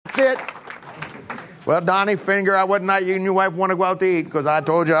it. Well, Donnie, finger out what night you and your wife want to go out to eat, because I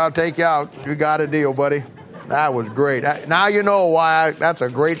told you I'll take you out. You got a deal, buddy. That was great. Now you know why. That's a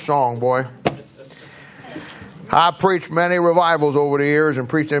great song, boy. I preached many revivals over the years and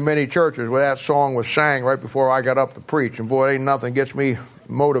preached in many churches where that song was sang right before I got up to preach. And boy, ain't nothing gets me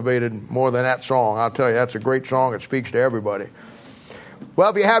motivated more than that song. I'll tell you, that's a great song. It speaks to everybody. Well,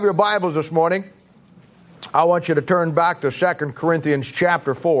 if you have your Bibles this morning, I want you to turn back to 2 Corinthians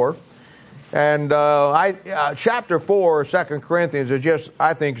chapter 4. And chapter 4 of 2 Corinthians is just,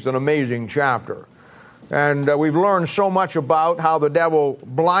 I think, is an amazing chapter. And we've learned so much about how the devil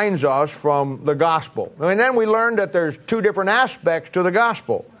blinds us from the gospel. And then we learned that there's two different aspects to the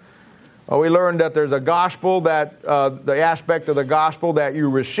gospel. We learned that there's a gospel that, the aspect of the gospel that you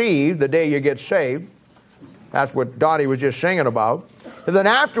receive the day you get saved. That's what Dottie was just singing about. And then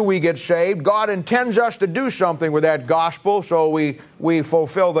after we get saved, God intends us to do something with that gospel, so we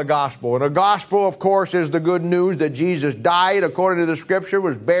fulfill the gospel. And the gospel, of course, is the good news that Jesus died according to the Scripture,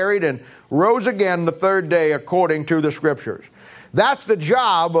 was buried, and rose again the third day according to the Scriptures. That's the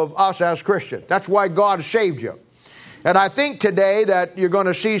job of us as Christians. That's why God saved you. And I think today that you're going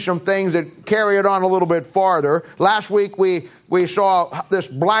to see some things that carry it on a little bit farther. Last week we saw this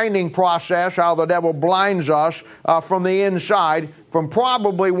blinding process, how the devil blinds us from the inside, from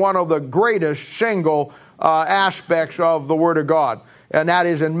probably one of the greatest single aspects of the Word of God. And that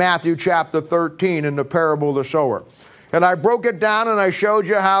is in Matthew chapter 13 in the parable of the sower. And I broke it down and I showed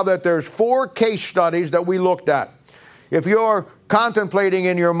you how that there's 4 case studies that we looked at. If you're contemplating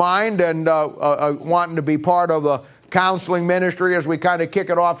in your mind and wanting to be part of the counseling ministry as we kind of kick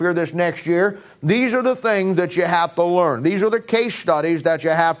it off here this next year, these are the things that you have to learn. These are the case studies that you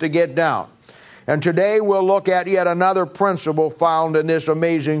have to get down. And today we'll look at yet another principle found in this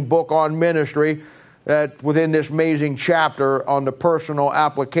amazing book on ministry, that within this amazing chapter on the personal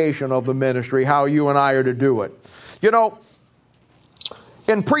application of the ministry, how you and I are to do it. You know,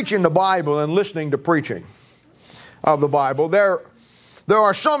 in preaching the Bible and listening to preaching of the Bible, there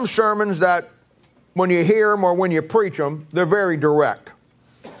are some sermons that when you hear them or when you preach them, they're very direct.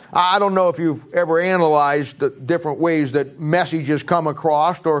 I don't know if you've ever analyzed the different ways that messages come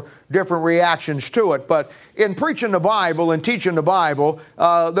across or different reactions to it, but in preaching the Bible and teaching the Bible,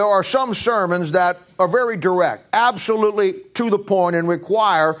 there are some sermons that are very direct, absolutely to the point, and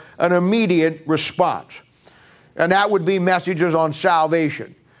require an immediate response. And that would be messages on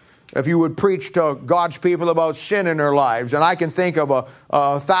salvation. If you would preach to God's people about sin in their lives, and I can think of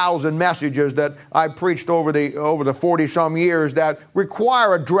 1,000 messages that I preached over the 40-some years that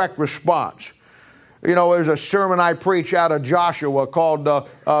require a direct response. You know, there's a sermon I preach out of Joshua called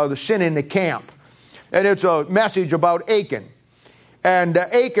the Sin in the Camp, and it's a message about Achan. And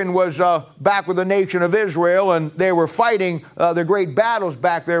Achan was back with the nation of Israel, and they were fighting the great battles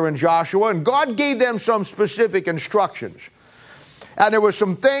back there in Joshua, and God gave them some specific instructions. And there were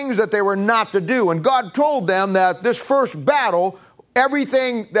some things that they were not to do. And God told them that this first battle,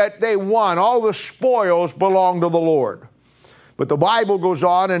 everything that they won, all the spoils belonged to the Lord. But the Bible goes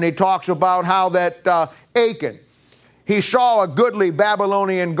on and he talks about how that Achan, he saw a goodly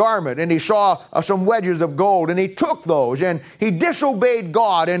Babylonian garment, and he saw some wedges of gold, and he took those, and he disobeyed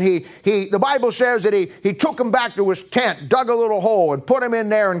God, and the Bible says that he took them back to his tent, dug a little hole, and put them in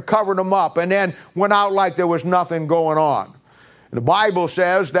there and covered them up, and then went out like there was nothing going on. The Bible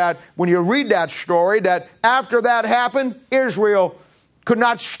says that when you read that story, that after that happened, Israel could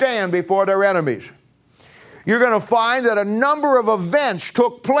not stand before their enemies. You're going to find that a number of events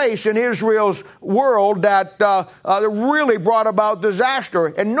took place in Israel's world that really brought about disaster,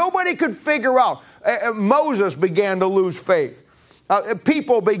 and nobody could figure out. Moses began to lose faith.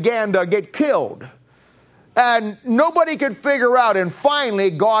 People began to get killed. And nobody could figure out, and finally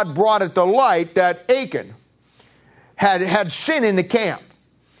God brought it to light that Achan had sin in the camp.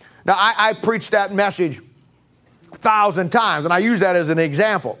 Now, I preached that message 1,000 times, and I use that as an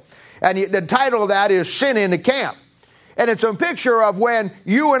example. And the title of that is Sin in the Camp. And it's a picture of when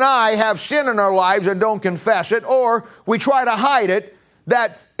you and I have sin in our lives and don't confess it, or we try to hide it,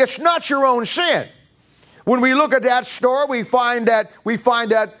 that it's not your own sin. When we look at that story, we find that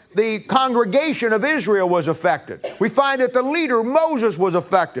the congregation of Israel was affected. We find that the leader, Moses, was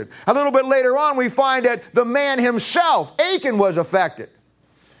affected. A little bit later on, we find that the man himself, Achan, was affected.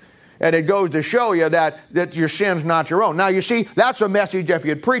 And it goes to show you that your sin's not your own. Now, you see, that's a message, if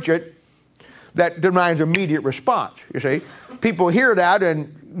you'd preach it, that demands immediate response. You see, people hear that,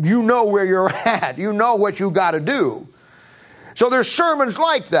 and you know where you're at. You know what you got to do. So there's sermons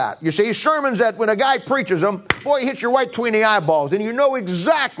like that. You see, sermons that when a guy preaches them, boy, he hits you right between the eyeballs, and you know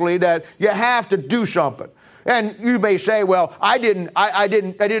exactly that you have to do something. And you may say, well, I didn't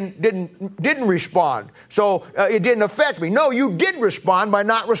respond, so it didn't affect me. No, you did respond by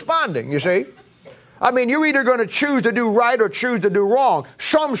not responding, you see. I mean, you're either going to choose to do right or choose to do wrong.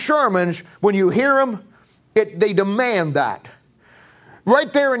 Some sermons, when you hear them, they demand that.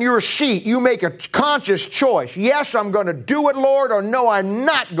 Right there in your seat, you make a conscious choice. Yes, I'm going to do it, Lord, or no, I'm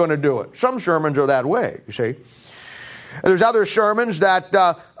not going to do it. Some sermons are that way, you see. There's other sermons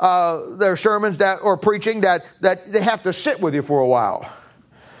or preaching that they have to sit with you for a while.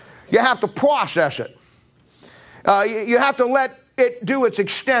 You have to process it. You have to let it do its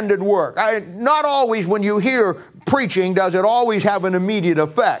extended work. Not always when you hear preaching does it always have an immediate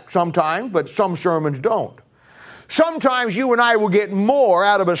effect. Sometimes, but some sermons don't. Sometimes you and I will get more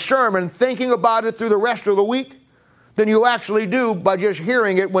out of a sermon thinking about it through the rest of the week than you actually do by just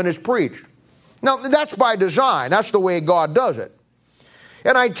hearing it when it's preached. Now, that's by design. That's the way God does it.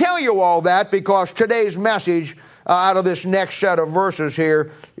 And I tell you all that because today's message out of this next set of verses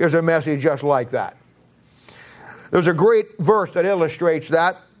here is a message just like that. There's a great verse that illustrates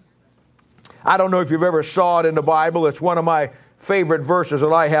that. I don't know if you've ever saw it in the Bible. It's one of my favorite verses that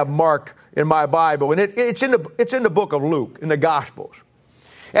I have marked in my Bible. And it's in the book of Luke, in the Gospels.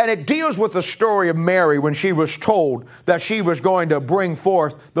 And it deals with the story of Mary when she was told that she was going to bring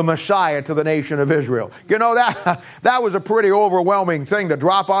forth the Messiah to the nation of Israel. You know, that was a pretty overwhelming thing to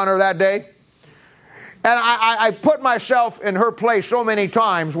drop on her that day. And I put myself in her place so many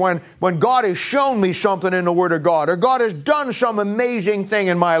times when God has shown me something in the Word of God, or God has done some amazing thing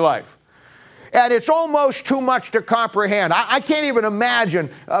in my life. And it's almost too much to comprehend. I can't even imagine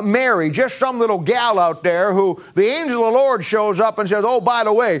Mary, just some little gal out there who the angel of the Lord shows up and says, oh, by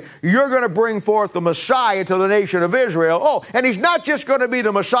the way, you're going to bring forth the Messiah to the nation of Israel. Oh, and he's not just going to be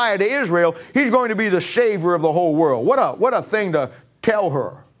the Messiah to Israel, he's going to be the Savior of the whole world. What a thing to tell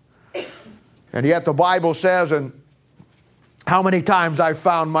her. And yet the Bible says, and how many times I've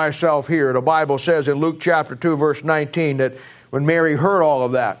found myself here, the Bible says in Luke chapter 2, verse 19, that when Mary heard all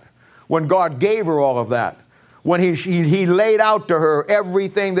of that, when God gave her all of that, when he laid out to her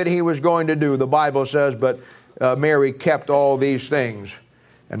everything that he was going to do, the Bible says, but Mary kept all these things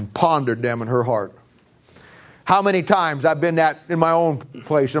and pondered them in her heart. How many times I've been that in my own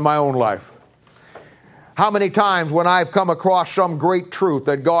place, in my own life? How many times when I've come across some great truth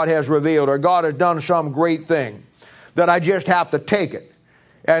that God has revealed, or God has done some great thing, that I just have to take it.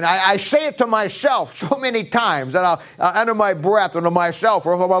 And I say it to myself so many times that I'll under my breath or to myself,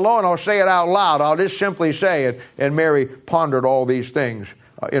 or if I'm alone, I'll say it out loud. I'll just simply say it. And Mary pondered all these things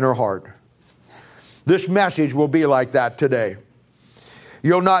in her heart. This message will be like that today.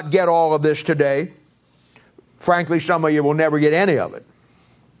 You'll not get all of this today. Frankly, some of you will never get any of it.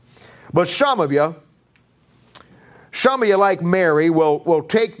 But some of you like Mary will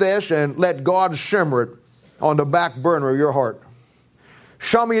take this and let God simmer it on the back burner of your heart.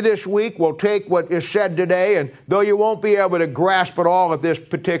 Some of you this week will take what is said today, and though you won't be able to grasp it all at this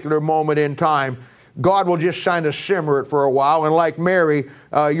particular moment in time, God will just kind of simmer it for a while, and like Mary,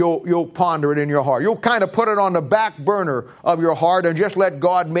 you'll ponder it in your heart. You'll kind of put it on the back burner of your heart and just let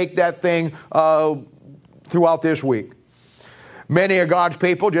God make that thing throughout this week. Many of God's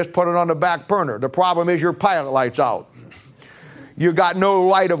people just put it on the back burner. The problem is your pilot light's out. You got no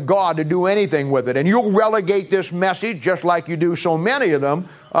light of God to do anything with it. And you'll relegate this message, just like you do so many of them,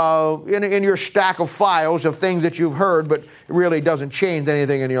 in your stack of files of things that you've heard, but it really doesn't change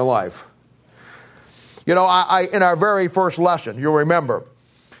anything in your life. You know, in our very first lesson, you'll remember,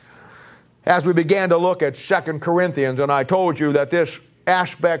 as we began to look at 2 Corinthians, and I told you that this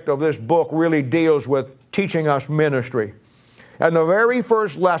aspect of this book really deals with teaching us ministry. And the very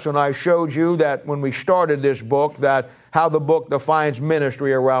first lesson I showed you that when we started this book, that how the book defines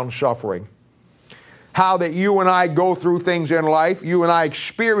ministry around suffering. How that you and I go through things in life. You and I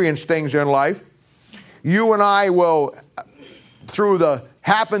experience things in life. You and I will, through the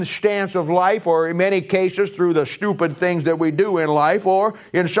happenstance of life, or in many cases through the stupid things that we do in life, or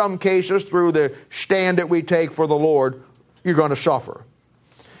in some cases through the stand that we take for the Lord, you're going to suffer.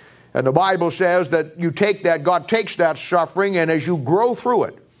 And the Bible says that you take that, God takes that suffering, and as you grow through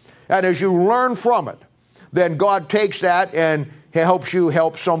it, and as you learn from it, then God takes that and helps you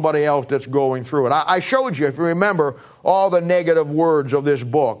help somebody else that's going through it. I showed you, if you remember, all the negative words of this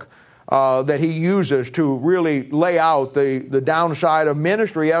book that he uses to really lay out the downside of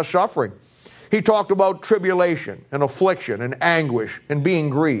ministry as suffering. He talked about tribulation and affliction and anguish and being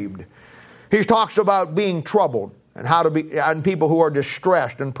grieved. He talks about being troubled and people who are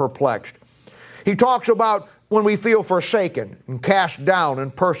distressed and perplexed. He talks about when we feel forsaken and cast down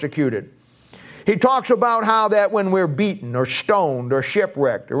and persecuted. He talks about how that when we're beaten or stoned or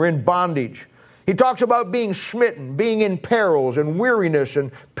shipwrecked or in bondage. He talks about being smitten, being in perils and weariness and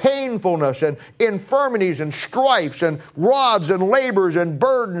painfulness and infirmities and strifes and rods and labors and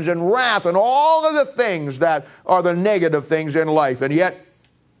burdens and wrath and all of the things that are the negative things in life. And yet,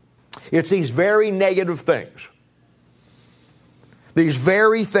 it's these very negative things, these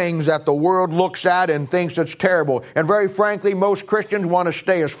very things that the world looks at and thinks it's terrible. And very frankly, most Christians want to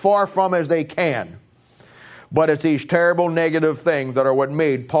stay as far from as they can. But it's these terrible negative things that are what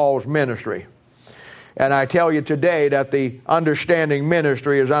made Paul's ministry. And I tell you today that the understanding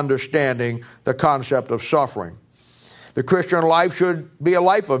ministry is understanding the concept of suffering. The Christian life should be a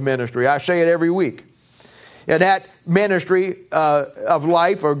life of ministry. I say it every week. And that ministry of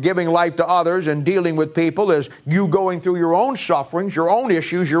life, or giving life to others and dealing with people, is you going through your own sufferings, your own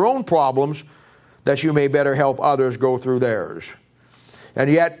issues, your own problems, that you may better help others go through theirs. And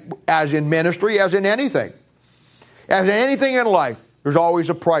yet, as in ministry, as in anything in life, there's always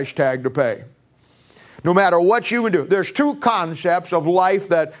a price tag to pay. No matter what you would do. There's two concepts of life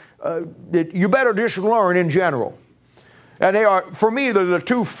that you better just learn in general. And they are, for me, they're the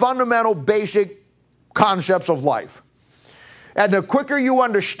two fundamental basic concepts of life. And the quicker you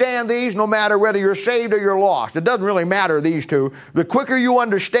understand these, no matter whether you're saved or you're lost, it doesn't really matter, these two. The quicker you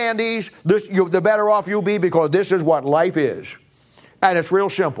understand these, the better off you'll be, because this is what life is. And it's real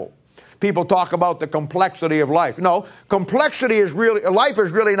simple. People talk about the complexity of life. No, life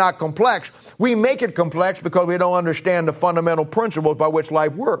is really not complex. We make it complex because we don't understand the fundamental principles by which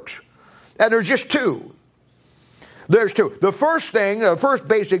life works. And there's just two. There's two. The first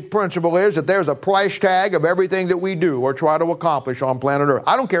basic principle is that there's a price tag of everything that we do or try to accomplish on planet Earth.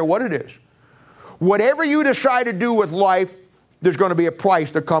 I don't care what it is. Whatever you decide to do with life, there's going to be a price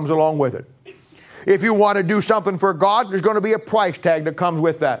that comes along with it. If you want to do something for God, there's going to be a price tag that comes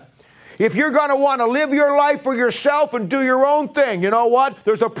with that. If you're going to want to live your life for yourself and do your own thing, you know what?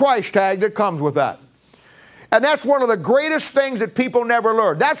 There's a price tag that comes with that. And that's one of the greatest things that people never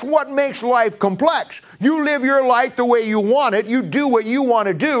learn. That's what makes life complex. You live your life the way you want it. You do what you want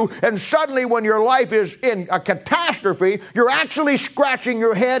to do. And suddenly when your life is in a catastrophe, you're actually scratching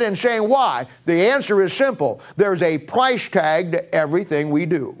your head and saying, why? The answer is simple. There's a price tag to everything we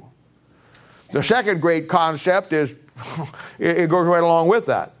do. The second great concept is, it goes right along with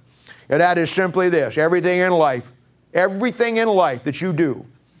that. And that is simply this. Everything in life that you do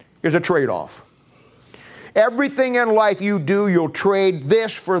is a trade-off. Everything in life you do, you'll trade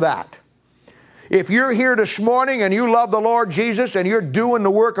this for that. If you're here this morning and you love the Lord Jesus and you're doing the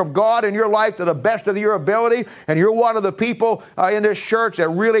work of God in your life to the best of your ability, and you're one of the people in this church that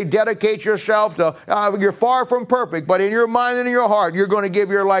really dedicate yourself to, you're far from perfect, but in your mind and in your heart, you're going to give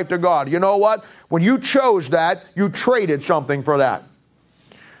your life to God. You know what? When you chose that, you traded something for that.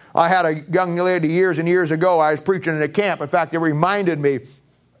 I had a young lady years and years ago. I was preaching in a camp. In fact, it reminded me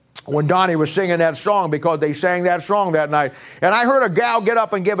when Donnie was singing that song, because they sang that song that night. And I heard a gal get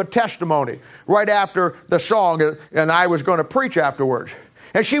up and give a testimony right after the song, and I was going to preach afterwards.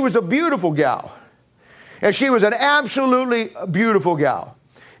 And she was a beautiful gal. And she was an absolutely beautiful gal.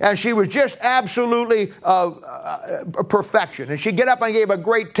 And she was just absolutely perfection. And she get up and gave a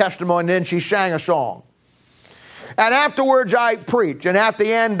great testimony, and then she sang a song. And afterwards I preached. And at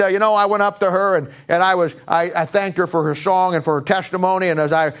the end, I went up to her and I thanked her for her song and for her testimony. And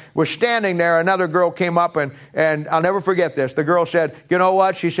as I was standing there, another girl came up and I'll never forget this. The girl said, you know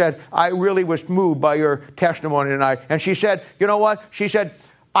what? She said, I really was moved by your testimony tonight. And she said, you know what? She said,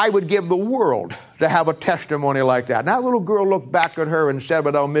 I would give the world to have a testimony like that. And that little girl looked back at her and said,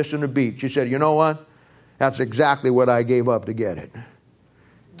 without missing a beat, she said, you know what? That's exactly what I gave up to get it.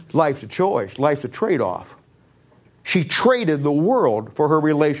 Life's a choice. Life's a trade-off. She traded the world for her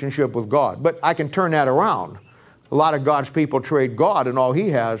relationship with God. But I can turn that around. A lot of God's people trade God and all He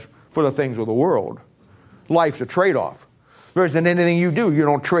has for the things of the world. Life's a trade-off. There isn't anything you do, you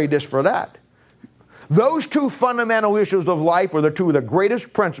don't trade this for that. Those two fundamental issues of life are the two of the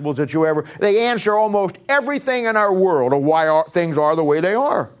greatest principles that they answer almost everything in our world of why things are the way they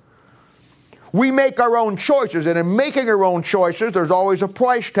are. We make our own choices, and in making our own choices, there's always a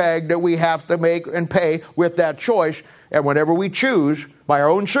price tag that we have to make and pay with that choice. And whenever we choose, by our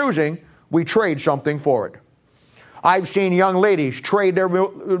own choosing, we trade something for it. I've seen young ladies trade their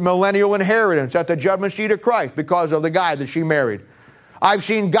millennial inheritance at the judgment seat of Christ because of the guy that she married. I've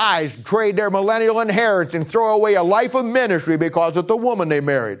seen guys trade their millennial inheritance and throw away a life of ministry because of the woman they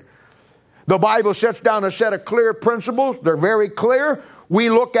married. The Bible sets down a set of clear principles. They're very clear. We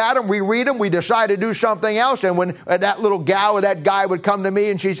look at them, we read them, we decide to do something else. And when that little gal or that guy would come to me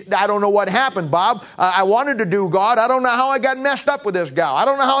and she said, I don't know what happened, Bob. I wanted to do God. I don't know how I got messed up with this gal. I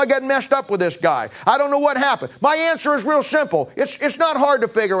don't know how I got messed up with this guy. I don't know what happened. My answer is real simple. It's not hard to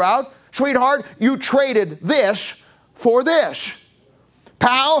figure out. sweetheart, you traded this for this.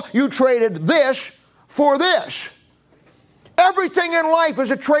 Pal, you traded this for this. Everything in life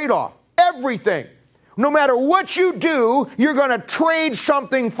is a trade-off. Everything. No matter what you do, you're going to trade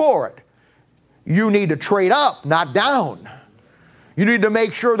something for it. You need to trade up, not down. You need to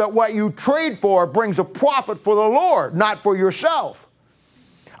make sure that what you trade for brings a profit for the Lord, not for yourself.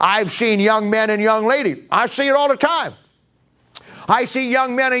 I've seen young men and young ladies. I see it all the time. I see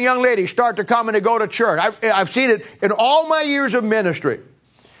young men and young ladies start to come and to go to church. I've seen it in all my years of ministry.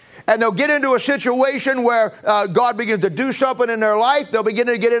 And they'll get into a situation where God begins to do something in their life. They'll begin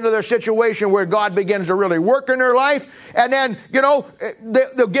to get into their situation where God begins to really work in their life. And then,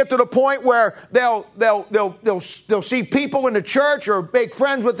 they'll get to the point where they'll see people in the church or make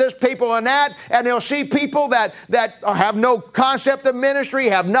friends with this people and that. And they'll see people that have no concept of ministry,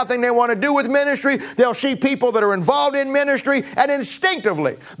 have nothing they want to do with ministry. They'll see people that are involved in ministry. And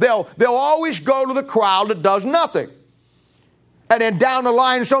instinctively, they'll always go to the crowd that does nothing. And then down the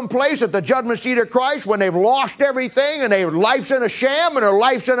line someplace at the judgment seat of Christ, when they've lost everything and their life's in a sham and their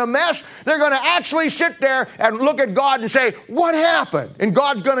life's in a mess, they're going to actually sit there and look at God and say, what happened? And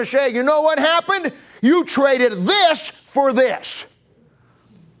God's going to say, you know what happened? You traded this for this.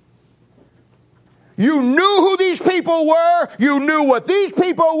 You knew who these people were. You knew what these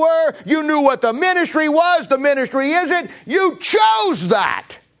people were. You knew what the ministry was. The ministry isn't. You chose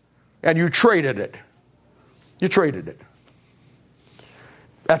that. And you traded it. You traded it.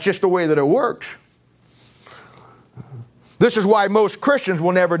 That's just the way that it works. This is why most Christians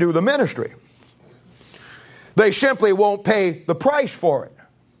will never do the ministry. They simply won't pay the price for it.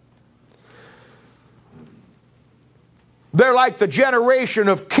 They're like the generation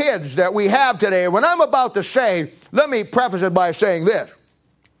of kids that we have today. When I'm about to say, let me preface it by saying this.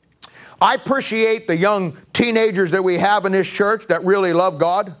 I appreciate the young teenagers that we have in this church that really love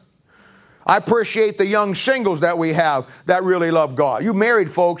God. I appreciate the young singles that we have that really love God. You married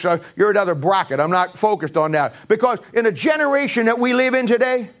folks, you're another bracket. I'm not focused on that. Because in a generation that we live in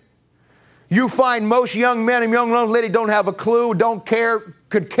today, you find most young men and young ladies don't have a clue, don't care,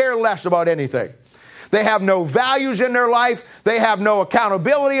 could care less about anything. They have no values in their life. They have no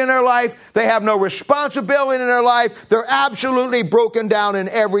accountability in their life. They have no responsibility in their life. They're absolutely broken down in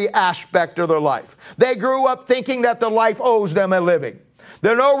every aspect of their life. They grew up thinking that the life owes them a living.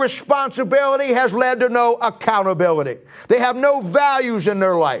 Their no responsibility has led to no accountability. They have no values in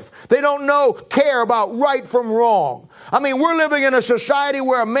their life. They don't care about right from wrong. I mean, we're living in a society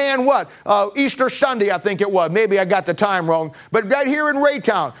where a man, Easter Sunday, I think it was. Maybe I got the time wrong. But right here in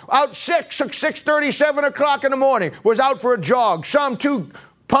Raytown, out 6:30, 7 o'clock in the morning, was out for a jog. Some 2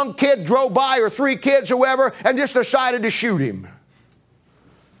 punk kid drove by, or 3 kids, whoever, and just decided to shoot him.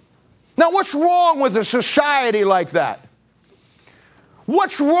 Now, what's wrong with a society like that?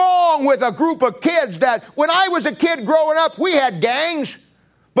 What's wrong with a group of kids that, when I was a kid growing up, we had gangs,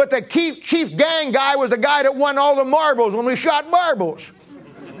 but the chief gang guy was the guy that won all the marbles when we shot marbles.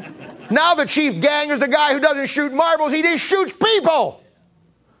 Now the chief gang is the guy who doesn't shoot marbles, he just shoots people.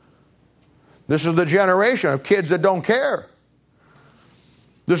 This is the generation of kids that don't care.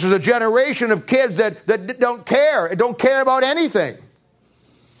 This is a generation of kids that don't care about anything.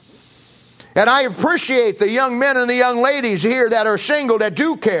 And I appreciate the young men and the young ladies here that are single that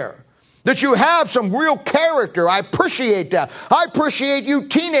do care. That you have some real character. I appreciate that. I appreciate you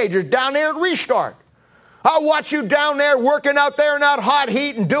teenagers down there at Restart. I watch you down there working out there in that hot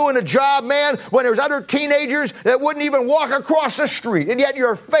heat and doing a job, man, when there's other teenagers that wouldn't even walk across the street. And yet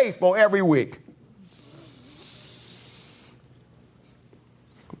you're faithful every week.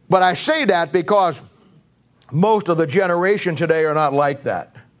 But I say that because most of the generation today are not like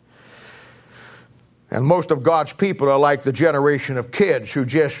that. And most of God's people are like the generation of kids who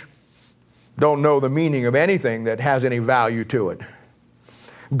just don't know the meaning of anything that has any value to it.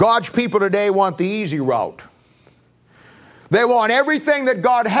 God's people today want the easy route. They want everything that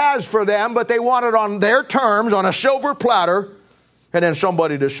God has for them, but they want it on their terms, on a silver platter, and then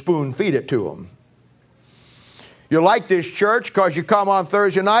somebody to spoon feed it to them. You like this church because you come on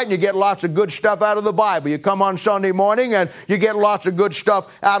Thursday night and you get lots of good stuff out of the Bible. You come on Sunday morning and you get lots of good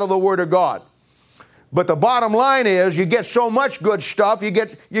stuff out of the Word of God. But the bottom line is you get so much good stuff, you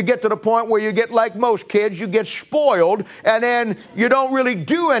get to the point where you get like most kids, you get spoiled, and then you don't really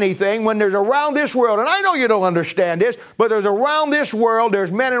do anything when there's around this world. And I know you don't understand this, but there's around this world, there's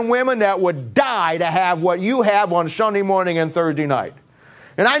men and women that would die to have what you have on Sunday morning and Thursday night.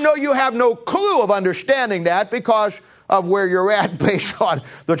 And I know you have no clue of understanding that because of where you're at based on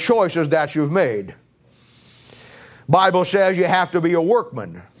the choices that you've made. Bible says you have to be a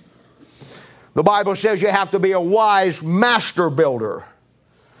workman. The Bible says you have to be a wise master builder.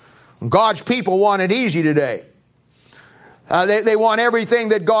 God's people want it easy today. They want everything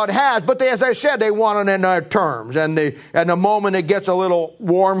that God has, but as I said, they want it in their terms. And the moment it gets a little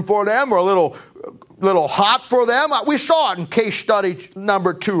warm for them or a little hot for them, we saw it in case study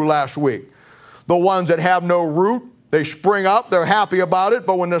number 2 last week. The ones that have no root, they spring up, they're happy about it,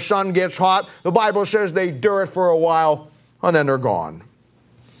 but when the sun gets hot, the Bible says they endure it for a while, and then they're gone.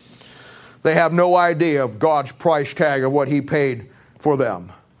 They have no idea of God's price tag of what He paid for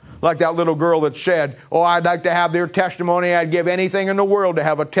them. Like that little girl that said, oh, I'd like to have their testimony. I'd give anything in the world to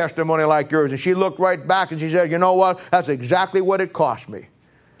have a testimony like yours. And she looked right back and she said, you know what? That's exactly what it cost me.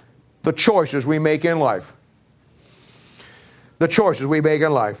 The choices we make in life. The choices we make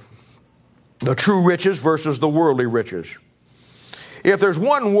in life. The true riches versus the worldly riches. If there's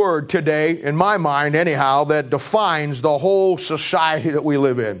one word today, in my mind anyhow, that defines the whole society that we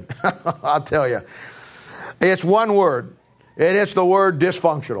live in, I'll tell you, it's one word. And it's the word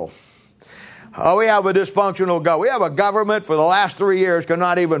dysfunctional. We have a dysfunctional government. We have a government for the last 3 years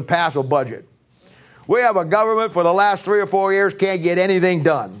cannot even pass a budget. We have a government for the last 3 or 4 years can't get anything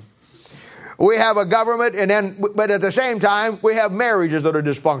done. We have a government, but at the same time, we have marriages that are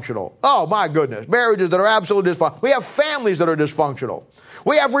dysfunctional. Oh, my goodness. Marriages that are absolutely dysfunctional. We have families that are dysfunctional.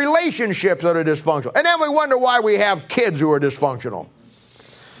 We have relationships that are dysfunctional. And then we wonder why we have kids who are dysfunctional.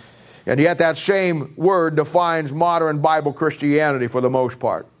 And yet that same word defines modern Bible Christianity for the most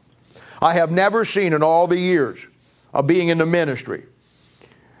part. I have never seen in all the years of being in the ministry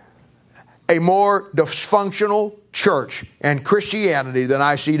a more dysfunctional church and Christianity than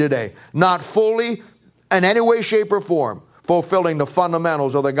I see today. Not fully, in any way, shape, or form, fulfilling the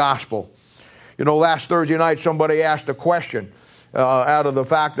fundamentals of the gospel. You know, last Thursday night somebody asked a question out of the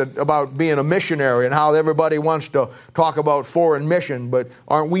fact that about being a missionary and how everybody wants to talk about foreign mission, but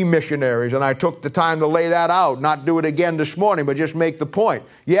aren't we missionaries? And I took the time to lay that out, not do it again this morning, but just make the point.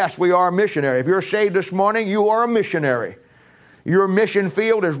 Yes, we are a missionary. If you're saved this morning, you are a missionary. Your mission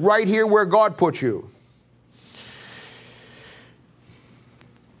field is right here where God put you.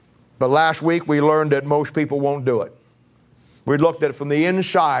 But last week we learned that most people won't do it. We looked at it from the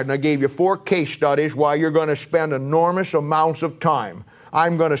inside, and I gave you 4 case studies why you're going to spend enormous amounts of time.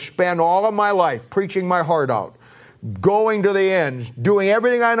 I'm going to spend all of my life preaching my heart out, going to the ends, doing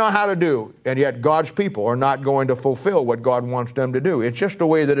everything I know how to do, and yet God's people are not going to fulfill what God wants them to do. It's just the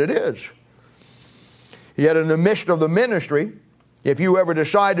way that it is. Yet in the midst of the ministry, if you ever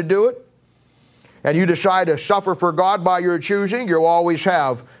decide to do it, and you decide to suffer for God by your choosing, you'll always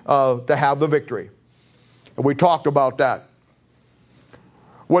have to have the victory. And we talked about that.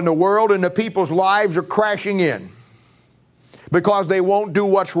 When the world and the people's lives are crashing in because they won't do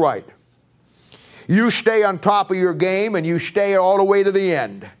what's right, you stay on top of your game and you stay all the way to the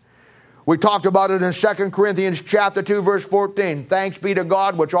end. We talked about it in 2 Corinthians chapter 2, verse 14. Thanks be to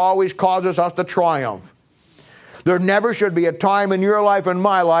God, which always causes us to triumph. There never should be a time in your life and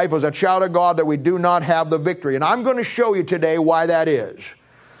my life as a child of God that we do not have the victory. And I'm going to show you today why that is.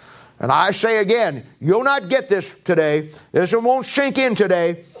 And I say again, you'll not get this today. This won't sink in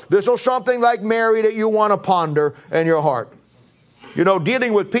today. This is something like Mary that you want to ponder in your heart. You know,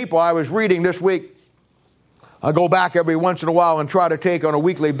 dealing with people, I was reading this week. I go back every once in a while and try to take on a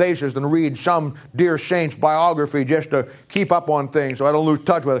weekly basis and read some dear saint's biography just to keep up on things so I don't lose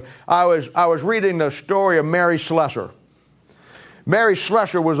touch with it. I was reading the story of Mary Slessor. Mary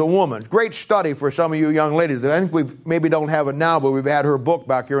Slessor was a woman. Great study for some of you young ladies. I think we maybe don't have it now, but we've had her book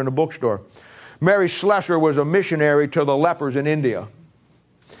back here in the bookstore. Mary Slessor was a missionary to the lepers in India.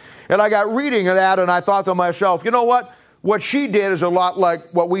 And I got reading of that and I thought to myself, you know what? What she did is a lot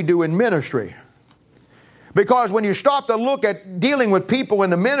like what we do in ministry. Because when you stop to look at dealing with people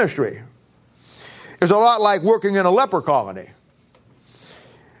in the ministry, it's a lot like working in a leper colony.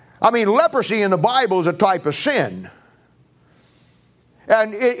 I mean, leprosy in the Bible is a type of sin.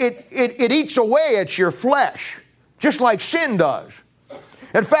 And it eats away at your flesh, just like sin does.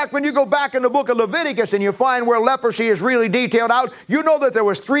 In fact, when you go back in the book of Leviticus and you find where leprosy is really detailed out, you know that there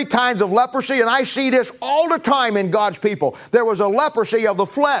was 3 kinds of leprosy, and I see this all the time in God's people. There was a leprosy of the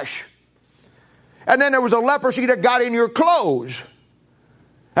flesh. And then there was a leprosy that got in your clothes.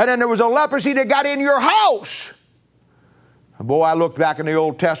 And then there was a leprosy that got in your house. Boy, I looked back in the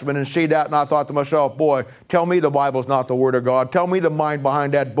Old Testament and see that, and I thought to myself, boy, tell me the Bible's not the Word of God. Tell me the mind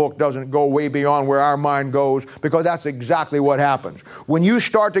behind that book doesn't go way beyond where our mind goes, because that's exactly what happens. When you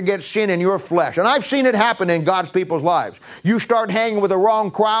start to get sin in your flesh, and I've seen it happen in God's people's lives, you start hanging with the wrong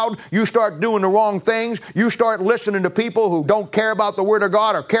crowd, you start doing the wrong things, you start listening to people who don't care about the Word of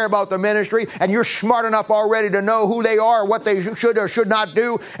God or care about the ministry, and you're smart enough already to know who they are, what they should or should not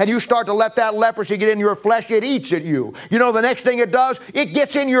do, and you start to let that leprosy get in your flesh, it eats at you. You know, the next thing it does, it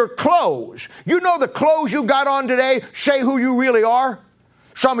gets in your clothes. You know the clothes you got on today say who you really are?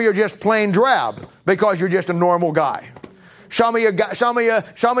 Some of you are just plain drab because you're just a normal guy. Some of you,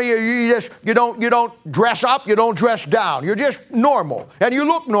 you don't dress up, you don't dress down. You're just normal. And you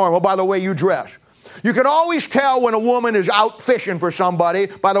look normal by the way you dress. You can always tell when a woman is out fishing for somebody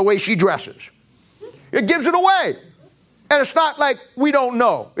by the way she dresses. It gives it away. And it's not like we don't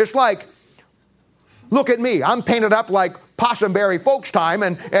know. It's like, look at me. I'm painted up like Possumberry Folks Time,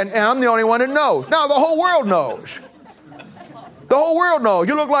 and I'm the only one that knows. Now, the whole world knows. The whole world knows.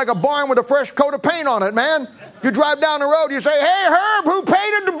 You look like a barn with a fresh coat of paint on it, man. You drive down the road, you say, hey, Herb, who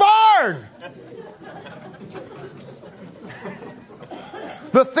painted the barn?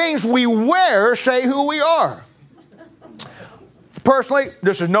 The things we wear say who we are. Personally,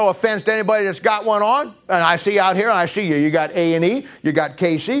 this is no offense to anybody that's got one on. And I see out here, and I see you. You got A&E, you got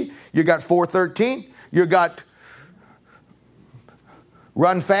KC, you got 413, you got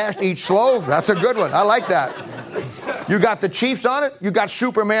Run Fast, Eat Slow. That's a good one. I like that. You got the Chiefs on it. You got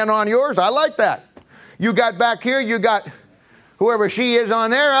Superman on yours. I like that. You got back here, you got whoever she is on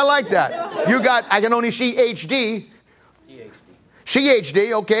there. I like that. You got, I can only see HD.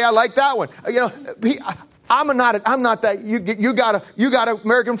 CHD, okay, I like that one. You know, I'm not that. You got an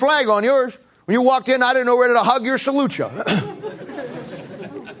American flag on yours. When you walked in, I didn't know whether to hug you or salute you.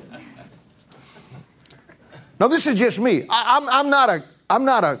 Now, this is just me. I'm not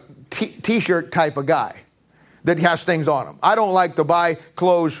a t-shirt type of guy that has things on them. I don't like to buy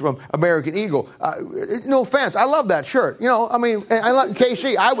clothes from American Eagle. No offense, I love that shirt. You know, I mean, I like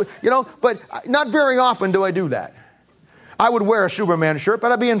KC. I would, you know, but not very often do I do that. I would wear a Superman shirt,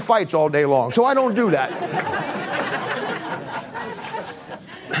 but I'd be in fights all day long, so I don't do that.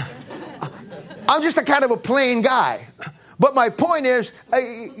 I'm just a kind of a plain guy. But my point is,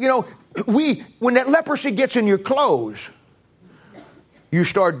 you know, when that leprosy gets in your clothes, you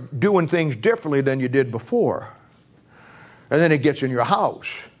start doing things differently than you did before. And then it gets in your house.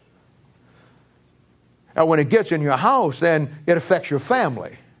 And when it gets in your house, then it affects your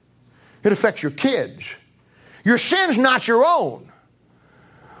family. It affects your kids. Your sin's not your own.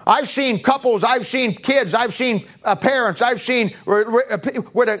 I've seen couples, I've seen kids, I've seen parents, I've seen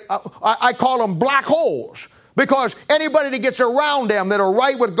I call them black holes, because anybody that gets around them that are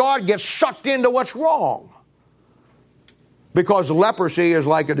right with God gets sucked into what's wrong. Because leprosy is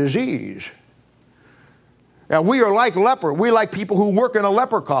like a disease. And we are like leper. We're like people who work in a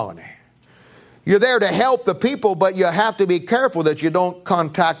leper colony. You're there to help the people, but you have to be careful that you don't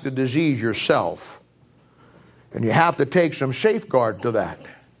contact the disease yourself. And you have to take some safeguard to that.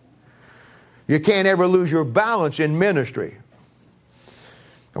 You can't ever lose your balance in ministry.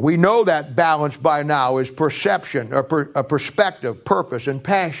 We know that balance by now is perception, or perspective, purpose, and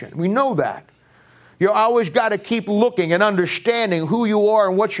passion. We know that. You always got to keep looking and understanding who you are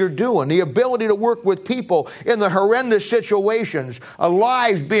and what you're doing. The ability to work with people in the horrendous situations,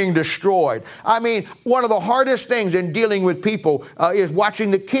 lives being destroyed. I mean, one of the hardest things in dealing with people is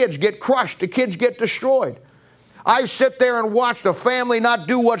watching the kids get crushed, the kids get destroyed. I sit there and watch a family not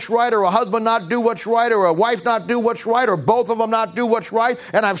do what's right, or a husband not do what's right, or a wife not do what's right, or both of them not do what's right.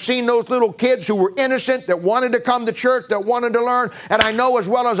 And I've seen those little kids who were innocent, that wanted to come to church, that wanted to learn. And I know as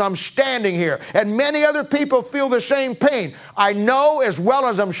well as I'm standing here, and many other people feel the same pain. I know as well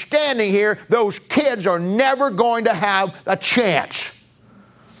as I'm standing here, those kids are never going to have a chance.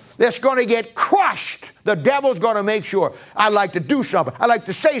 That's going to get crushed. The devil's going to make sure. I like to do something. I like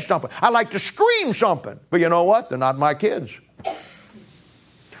to say something. I like to scream something. But you know what? They're not my kids.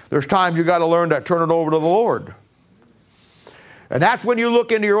 There's times you got to learn to turn it over to the Lord. And that's when you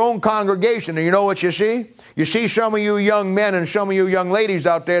look into your own congregation, and you know what you see? You see some of you young men and some of you young ladies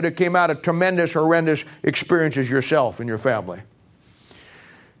out there that came out of tremendous, horrendous experiences yourself and your family.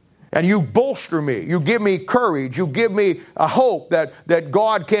 And you bolster me. You give me courage. You give me a hope that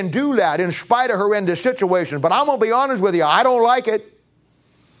God can do that in spite of horrendous situations. But I'm going to be honest with you, I don't like it.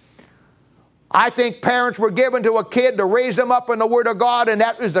 I think parents were given to a kid to raise them up in the Word of God, and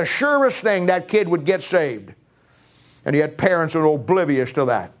that is the surest thing that kid would get saved. And yet parents are oblivious to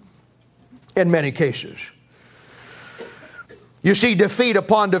that in many cases. You see defeat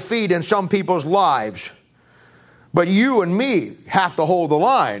upon defeat in some people's lives. But you and me have to hold the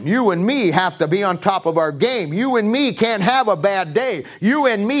line. You and me have to be on top of our game. You and me can't have a bad day. You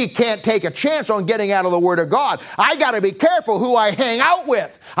and me can't take a chance on getting out of the Word of God. I got to be careful who I hang out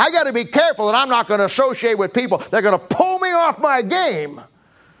with. I got to be careful that I'm not going to associate with people that are going to pull me off my game.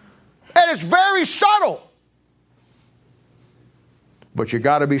 And it's very subtle. But you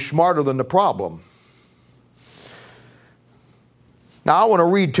got to be smarter than the problem. Now I want to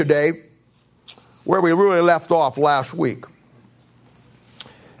read today where we really left off last week.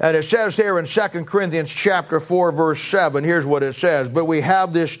 And it says here in 2 Corinthians chapter 4, verse 7, here's what it says. But we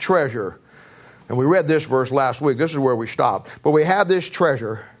have this treasure. And we read this verse last week. This is where we stopped. But we have this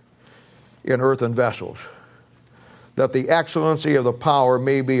treasure in earthen vessels, that the excellency of the power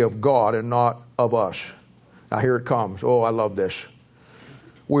may be of God and not of us. Now here it comes. Oh, I love this.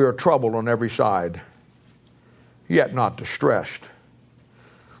 We are troubled on every side, yet not distressed.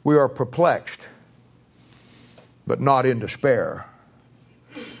 We are perplexed, but not in despair.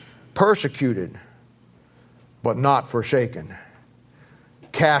 Persecuted, but not forsaken.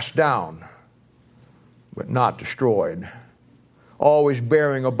 Cast down, but not destroyed. Always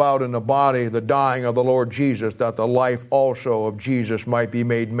bearing about in the body the dying of the Lord Jesus, that the life also of Jesus might be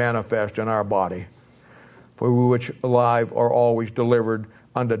made manifest in our body. For we which alive are always delivered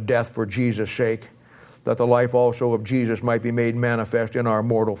unto death for Jesus' sake, that the life also of Jesus might be made manifest in our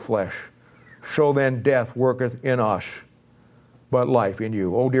mortal flesh. So then death worketh in us, but life in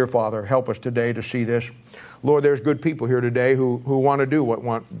you. Oh, dear Father, help us today to see this. Lord, there's good people here today who want to do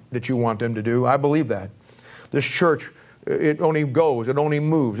that you want them to do. I believe that. This church, it only goes, it only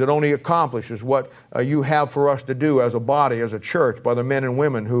moves, it only accomplishes what you have for us to do as a body, as a church, by the men and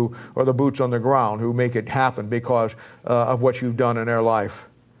women who are the boots on the ground, who make it happen because of what you've done in their life.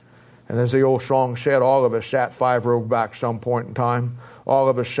 And as the old song said, all of us sat 5 rows back some point in time. All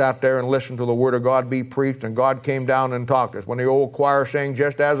of us sat there and listened to the Word of God be preached, and God came down and talked to us. When the old choir sang,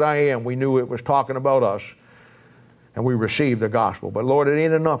 "Just as I am," we knew it was talking about us. And we received the gospel. But Lord, it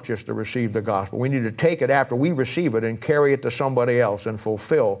ain't enough just to receive the gospel. We need to take it after we receive it and carry it to somebody else and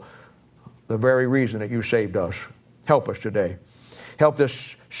fulfill the very reason that you saved us. Help us today. Help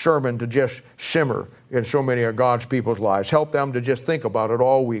this sermon to just simmer in so many of God's people's lives. Help them to just think about it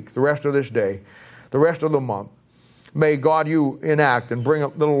all week, the rest of this day, the rest of the month. May God, you enact and bring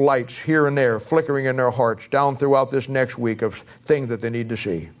up little lights here and there, flickering in their hearts down throughout this next week of things that they need to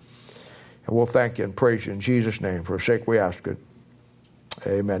see. And we'll thank you and praise you in Jesus' name. For his sake we ask it.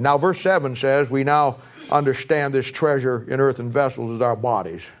 Amen. Now verse 7 says, we now understand this treasure in earthen vessels is our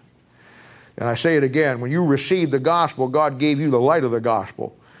bodies. And I say it again, when you received the gospel, God gave you the light of the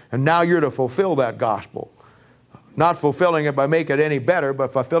gospel. And now you're to fulfill that gospel. Not fulfilling it by making it any better,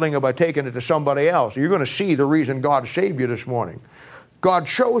 but fulfilling it by taking it to somebody else. You're going to see the reason God saved you this morning. God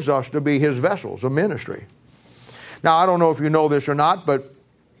chose us to be his vessels of ministry. Now, I don't know if you know this or not, but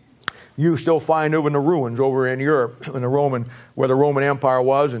you still find over in the ruins over in Europe, in where the Roman Empire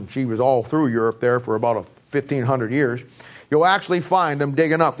was, and she was all through Europe there for about 1,500 years, you'll actually find them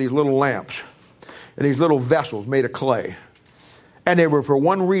digging up these little lamps and these little vessels made of clay. And they were for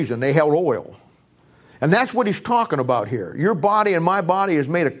one reason, they held oil. And that's what he's talking about here. Your body and my body is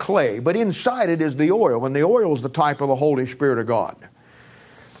made of clay, but inside it is the oil, and the oil is the type of the Holy Spirit of God.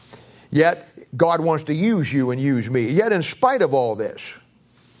 Yet, God wants to use you and use me. Yet, in spite of all this,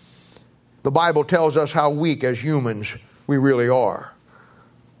 the Bible tells us how weak as humans we really are.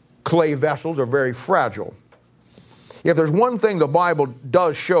 Clay vessels are very fragile. If there's one thing the Bible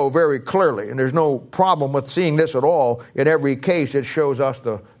does show very clearly, and there's no problem with seeing this at all, in every case it shows us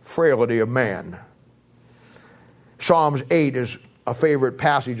the frailty of man. Psalms 8 is a favorite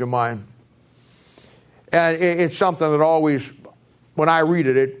passage of mine. And it's something that always, when I read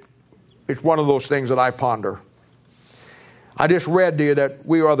it, it's one of those things that I ponder. I just read to you that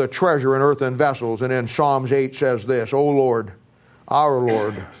we are the treasure in earthen vessels, and then Psalms 8 says this, O Lord, our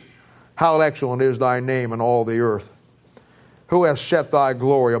Lord, how excellent is thy name in all the earth. Who hath set thy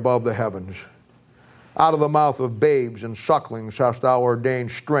glory above the heavens? Out of the mouth of babes and sucklings hast thou ordained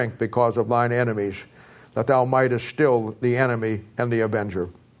strength because of thine enemies, that thou mightest still the enemy and the avenger.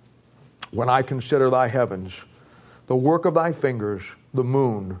 When I consider thy heavens, the work of thy fingers, the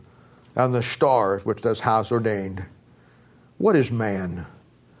moon, and the stars which thou hast ordained, what is man,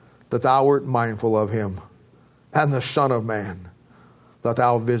 that thou art mindful of him, and the Son of Man, that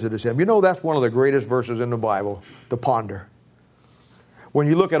thou visitest him? You know, that's one of the greatest verses in the Bible to ponder. When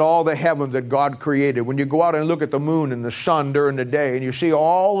you look at all the heavens that God created, when you go out and look at the moon and the sun during the day, and you see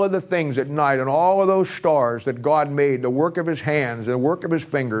all of the things at night and all of those stars that God made, the work of his hands, the work of his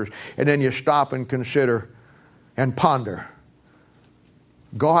fingers, and then you stop and consider and ponder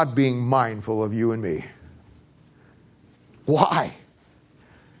God being mindful of you and me. Why?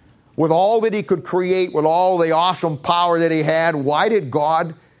 With all that he could create, with all the awesome power that he had, why did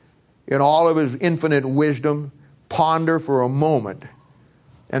God, in all of his infinite wisdom, ponder for a moment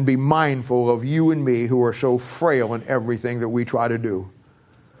and be mindful of you and me, who are so frail in everything that we try to do?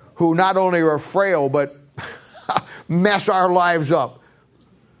 Who not only are frail, but mess our lives up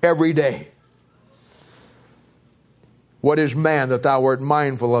every day. What is man that thou art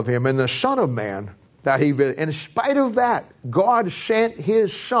mindful of him, and the Son of Man that he visited. In spite of that, God sent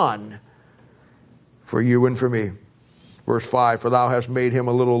his Son for you and for me. Verse 5, for thou hast made him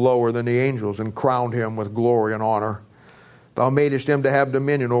a little lower than the angels and crowned him with glory and honor. Thou madest him to have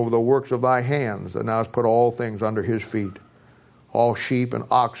dominion over the works of thy hands, and thou hast put all things under his feet. All sheep and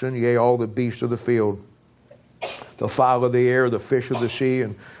oxen, yea, all the beasts of the field, the fowl of the air, the fish of the sea,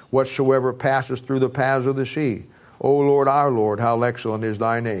 and whatsoever passes through the paths of the sea. O Lord, our Lord, how excellent is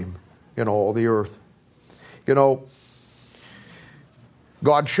thy name in all the earth. You know,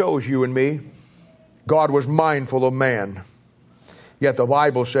 God chose you and me. God was mindful of man. Yet the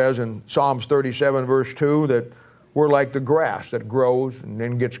Bible says in Psalms 37 verse 2 that we're like the grass that grows and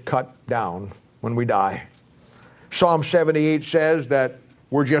then gets cut down when we die. Psalm 78 says that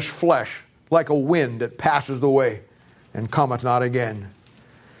we're just flesh, like a wind that passes the way and cometh not again.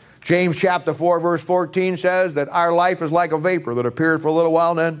 James chapter 4 verse 14 says that our life is like a vapor that appeareth for a little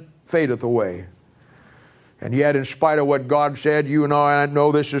while and then fadeth away. And yet, in spite of what God said, you and I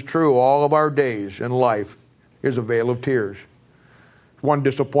know this is true. All of our days in life is a vale of tears. One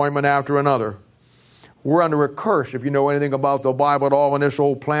disappointment after another. We're under a curse, if you know anything about the Bible at all, on this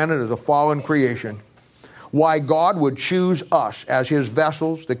old planet as a fallen creation. Why God would choose us as his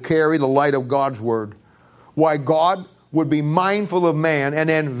vessels to carry the light of God's word. Why God would be mindful of man and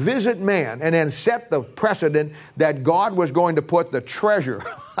then visit man and then set the precedent that God was going to put the treasure,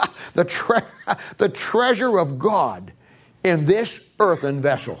 the treasure of God in this earthen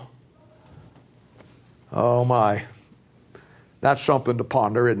vessel. Oh my. That's something to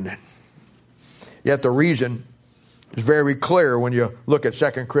ponder, isn't it? Yet the reason is very clear when you look at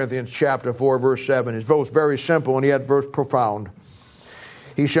 2 Corinthians chapter 4, verse 7. It's both very simple and yet very profound.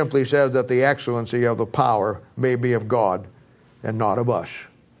 He simply says that the excellency of the power may be of God and not of us.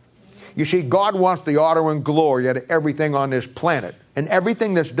 You see, God wants the honor and glory out of everything on this planet and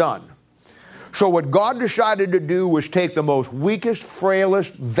everything that's done. So what God decided to do was take the most weakest,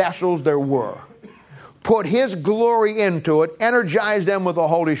 frailest vessels there were, put his glory into it, energize them with the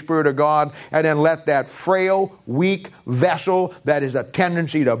Holy Spirit of God, and then let that frail, weak vessel that is a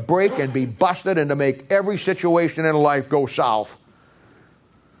tendency to break and be busted and to make every situation in life go south,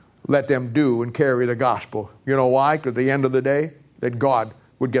 let them do and carry the gospel. You know why? Because at the end of the day, that God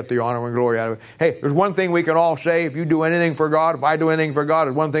would get the honor and glory out of it. Hey, there's one thing we can all say. If you do anything for God, if I do anything for God,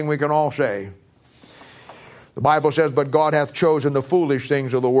 there's one thing we can all say. The Bible says, but God hath chosen the foolish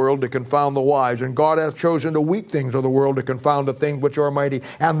things of the world to confound the wise, and God hath chosen the weak things of the world to confound the things which are mighty.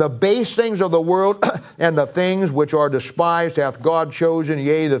 And the base things of the world and the things which are despised hath God chosen,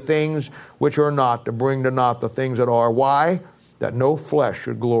 yea, the things which are not, to bring to naught the things that are. Why? That no flesh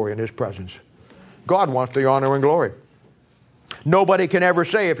should glory in his presence. God wants the honor and glory. Nobody can ever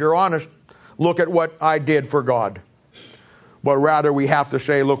say, if you're honest, look at what I did for God. But rather we have to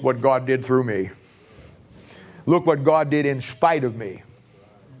say, look what God did through me. Look what God did in spite of me.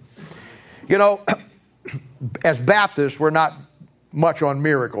 You know, as Baptists, we're not much on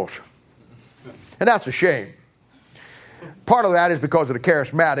miracles. And that's a shame. Part of that is because of the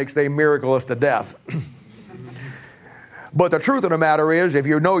charismatics. They miracle us to death. But the truth of the matter is, if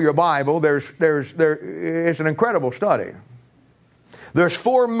you know your Bible, it's an incredible study. There's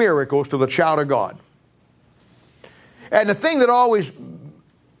 4 miracles to the child of God. And the thing that always,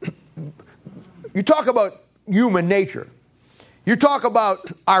 you talk about human nature. You talk about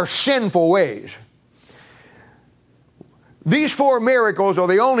our sinful ways. These 4 miracles are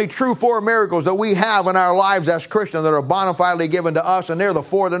the only true 4 miracles that we have in our lives as Christians that are bona fide given to us, and they're the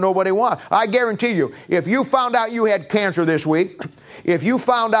 4 that nobody wants. I guarantee you, if you found out you had cancer this week, if you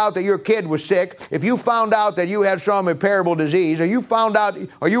found out that your kid was sick, if you found out that you had some incurable disease, or you found out,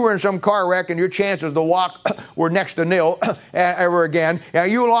 or you were in some car wreck and your chances to walk were next to nil ever again,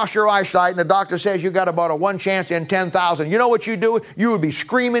 and you lost your eyesight and the doctor says you got about a 1 chance in 10,000, you know what you do? You would be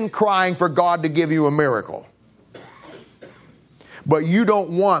screaming, crying for God to give you a miracle. But you don't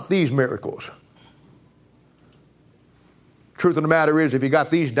want these miracles. Truth of the matter is, if you got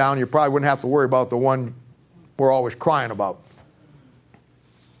these down, you probably wouldn't have to worry about the one we're always crying about.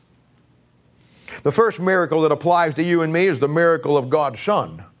 The first miracle that applies to you and me is the miracle of God's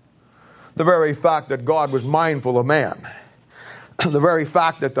Son. The very fact that God was mindful of man. The very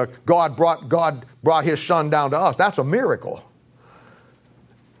fact that God brought his Son down to us. That's a miracle.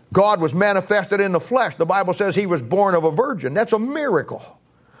 God was manifested in the flesh. The Bible says he was born of a virgin. That's a miracle.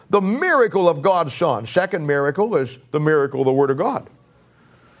 The miracle of God's Son. Second miracle is the miracle of the Word of God.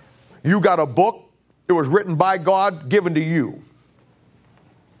 You got a book. It was written by God, given to you.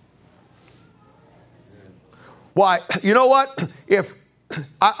 Why, you know what? If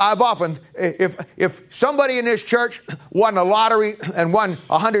I've often, if somebody in this church won the lottery and won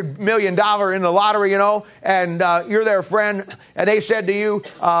 $100 million in the lottery, and you're their friend, and they said to you,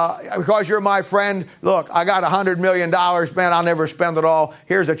 because you're my friend, look, I got $100 million, man, I'll never spend it all.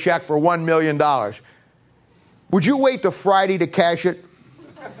 Here's a check for $1 million. Would you wait till Friday to cash it?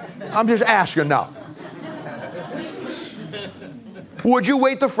 I'm just asking now. Would you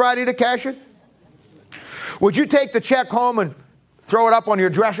wait till Friday to cash it? Would you take the check home and throw it up on your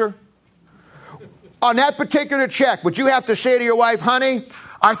dresser? On that particular check, would you have to say to your wife, honey,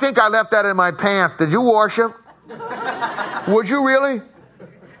 I think I left that in my pants. Did you wash it? Would you really?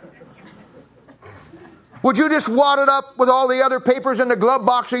 Would you just wad it up with all the other papers in the glove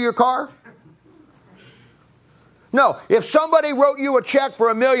box of your car? No. If somebody wrote you a check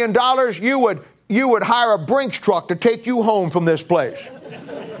for $1 million, you would hire a Brinks truck to take you home from this place.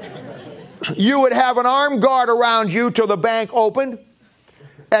 You would have an armed guard around you till the bank opened,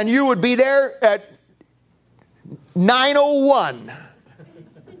 and you would be there at 9:01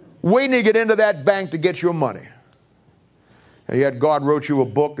 waiting to get into that bank to get your money. And yet God wrote you a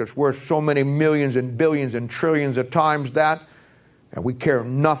book that's worth so many millions and billions and trillions of times that, and we care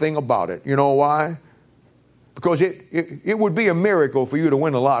nothing about it. You know why? Because it would be a miracle for you to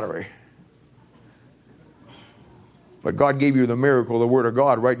win the lottery. But God gave you the miracle, the Word of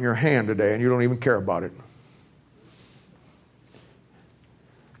God, right in your hand today, and you don't even care about it.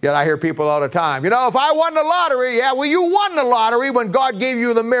 Yet I hear people all the time, if I won the lottery, yeah, well, you won the lottery when God gave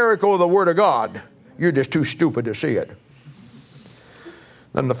you the miracle of the Word of God. You're just too stupid to see it.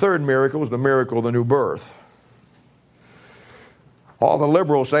 Then the third miracle is the miracle of the new birth. All the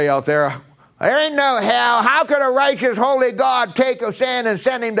liberals say out there, there ain't no hell. How could a righteous, holy God take a sin and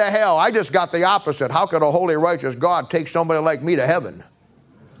send him to hell? I just got the opposite. How could a holy, righteous God take somebody like me to heaven?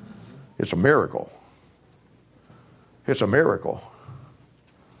 It's a miracle. It's a miracle.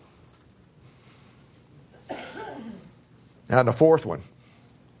 And the fourth one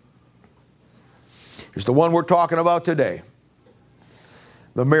is the one we're talking about today.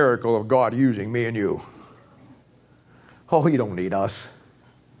 The miracle of God using me and you. Oh, He don't need us.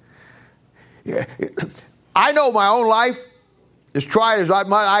 Yeah. I know my own life, as tried as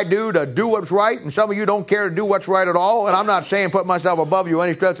I do to do what's right, and some of you don't care to do what's right at all, and I'm not saying put myself above you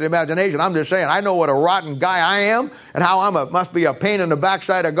any stretch of the imagination. I'm just saying I know what a rotten guy I am and how must be a pain in the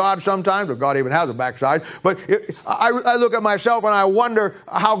backside of God sometimes, if God even has a backside. But I look at myself and I wonder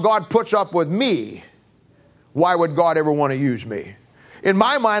how God puts up with me. Why would God ever want to use me? In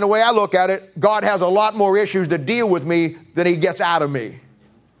my mind, the way I look at it, God has a lot more issues to deal with me than He gets out of me.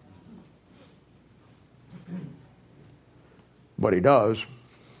 But He does.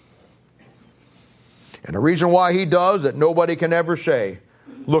 And the reason why He does that nobody can ever say,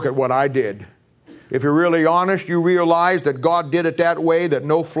 look at what I did. If you're really honest, you realize that God did it that way that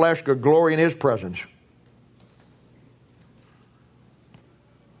no flesh could glory in His presence.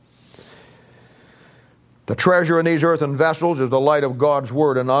 The treasure in these earthen vessels is the light of God's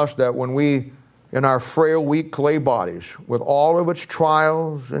Word in us, that when we, in our frail, weak clay bodies, with all of its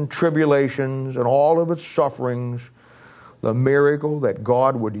trials and tribulations and all of its sufferings, the miracle that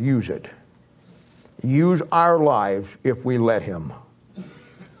God would use it. Use our lives if we let Him.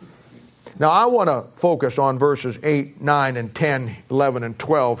 Now I want to focus on verses 8, 9, and 10, 11, and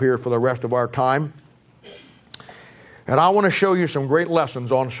 12 here for the rest of our time. And I want to show you some great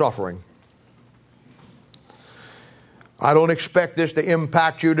lessons on suffering. I don't expect this to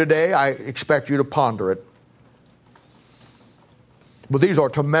impact you today. I expect you to ponder it. But these are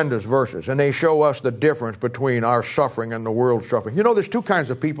tremendous verses, and they show us the difference between our suffering and the world's suffering. There's two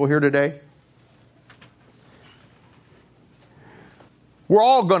kinds of people here today. We're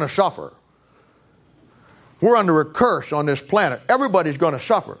all going to suffer. We're under a curse on this planet. Everybody's going to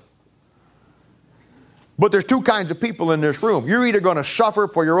suffer. But there's two kinds of people in this room. You're either going to suffer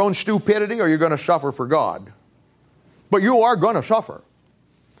for your own stupidity or you're going to suffer for God. But you are going to suffer.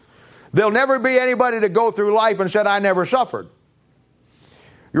 There'll never be anybody to go through life and said, I never suffered.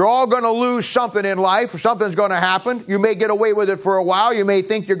 You're all going to lose something in life. Something's going to happen. You may get away with it for a while. You may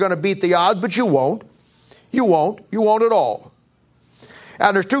think you're going to beat the odds, but you won't. You won't. You won't at all.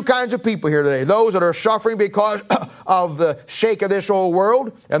 And there's two kinds of people here today. Those that are suffering because of the sake of this old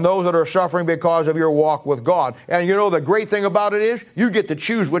world, and those that are suffering because of your walk with God. And the great thing about it is, you get to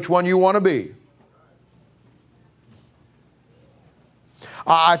choose which one you want to be.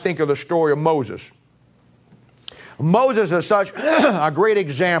 I think of the story of Moses. Moses is such a great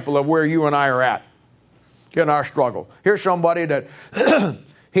example of where you and I are at in our struggle. Here's somebody that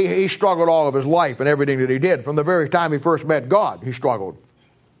he struggled all of his life and everything that he did. From the very time he first met God, he struggled.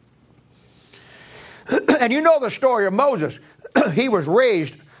 And you know the story of Moses. He was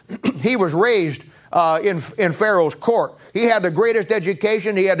raised in Pharaoh's court. He had the greatest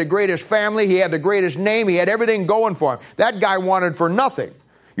education. He had the greatest family. He had the greatest name. He had everything going for him. That guy wanted for nothing.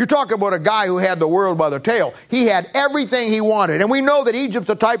 You're talking about a guy who had the world by the tail. He had everything he wanted. And we know that Egypt's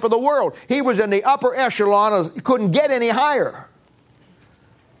the type of the world. He was in the upper echelon. Couldn't get any higher.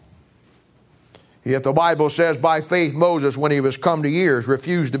 Yet the Bible says, by faith Moses, when he was come to years,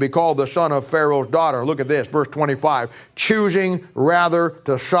 refused to be called the son of Pharaoh's daughter. Look at this, verse 25. Choosing rather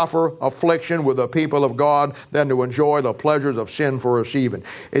to suffer affliction with the people of God than to enjoy the pleasures of sin for receiving.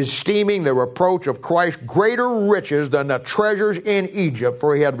 Esteeming the reproach of Christ greater riches than the treasures in Egypt,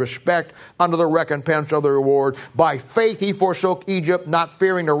 for he had respect unto the recompense of the reward. By faith he forsook Egypt, not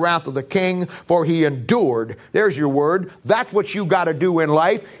fearing the wrath of the king, for he endured. There's your word. That's what you got to do in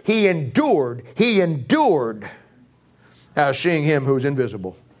life. He endured. He endured as seeing him who's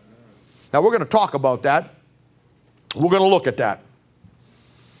invisible. Now we're going to talk about that. We're going to look at that.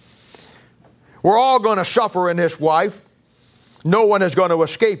 We're all going to suffer in this life. No one is going to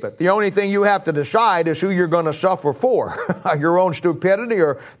escape it. The only thing you have to decide is who you're going to suffer for. Your own stupidity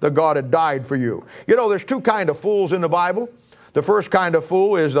or the God that died for you. You know, there's two kinds of fools in the Bible. The first kind of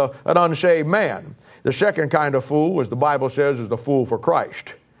fool is an unsaved man. The second kind of fool, as the Bible says, is the fool for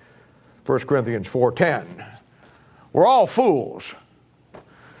Christ. 1 Corinthians 4:10. We're all fools.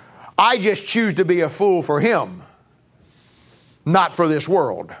 I just choose to be a fool for him, not for this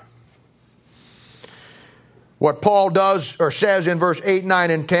world. What Paul does or says in verse 8, 9,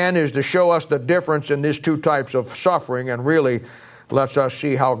 and 10 is to show us the difference in these two types of suffering, and really lets us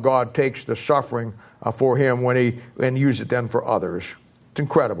see how God takes the suffering for him and uses it then for others. It's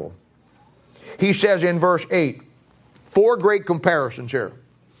incredible. He says in verse 8, 4 great comparisons here.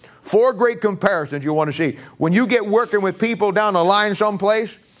 4 great comparisons you want to see. When you get working with people down the line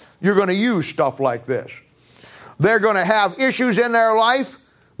someplace, you're going to use stuff like this. They're going to have issues in their life,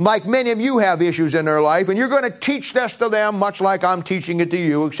 like many of you have issues in their life, and you're going to teach this to them much like I'm teaching it to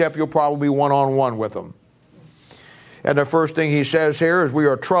you, except you'll probably be one-on-one with them. And the first thing he says here is we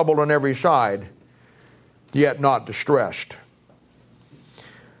are troubled on every side, yet not distressed.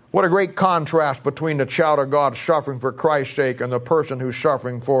 What a great contrast between the child of God suffering for Christ's sake and the person who's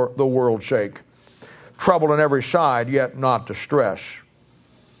suffering for the world's sake. Troubled on every side, yet not distressed.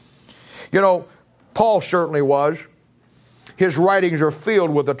 You know, Paul certainly was. His writings are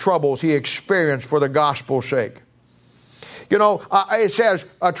filled with the troubles he experienced for the gospel's sake. You know, it says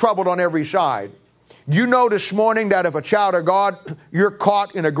troubled on every side. You know this morning that if a child of God, you're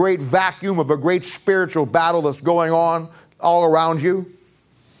caught in a great vacuum of a great spiritual battle that's going on all around you.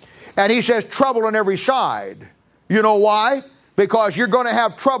 And he says trouble on every side. You know why? Because you're going to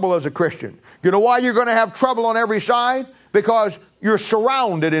have trouble as a Christian. You know why you're going to have trouble on every side? Because you're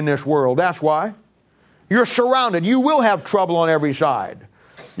surrounded in this world. That's why. You're surrounded. You will have trouble on every side.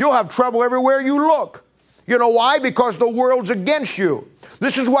 You'll have trouble everywhere you look. You know why? Because the world's against you.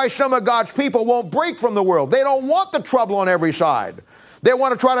 This is why some of God's people won't break from the world. They don't want the trouble on every side. They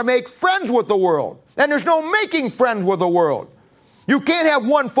want to try to make friends with the world. And there's no making friends with the world. You can't have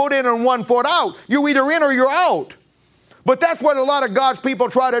one foot in and one foot out. You're either in or you're out. But that's what a lot of God's people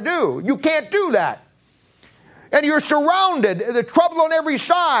try to do. You can't do that. And you're surrounded. The trouble on every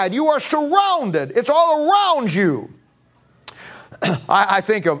side. You are surrounded. It's all around you. I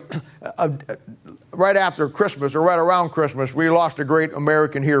think of right after Christmas or right around Christmas, we lost a great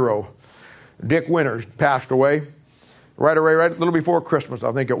American hero. Dick Winters passed away. Right a little before Christmas,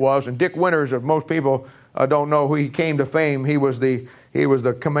 I think it was. And Dick Winters, if most people don't know who he came to fame, he was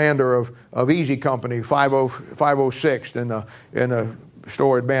the commander of Easy Company, 506 in the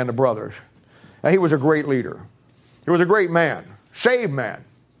storied Band of Brothers. And he was a great leader. He was a great man, saved man,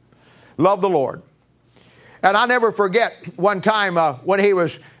 loved the Lord. And I'll never forget one time when he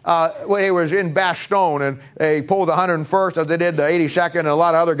was in Bastogne, and they pulled the 101st as they did the 82nd and a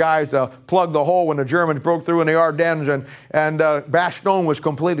lot of other guys to plug the hole when the Germans broke through in the Ardennes, and Bastogne was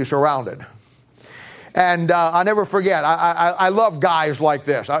completely surrounded. And I'll never forget, I love guys like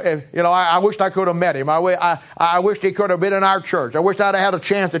this. I wished I could have met him. I wished he could have been in our church. I wished I'd have had a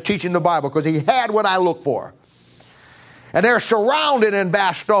chance to teach him the Bible, because he had what I look for. And they're surrounded in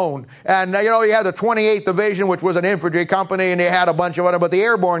Bastogne. And, you had the 28th Division, which was an infantry company, and they had a bunch of other, but the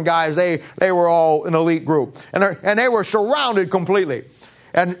airborne guys, they were all an elite group. And they were surrounded completely.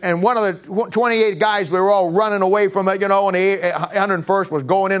 And one of the 28 guys, they were all running away from it, and the 101st was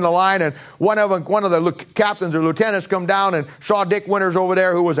going in the line, and one of the captains or lieutenants come down and saw Dick Winters over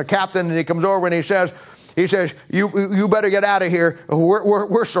there, who was a captain, and he comes over and he says, you better get out of here.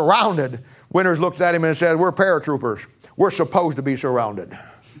 We're surrounded. Winters looks at him and says, we're paratroopers. We're supposed to be surrounded.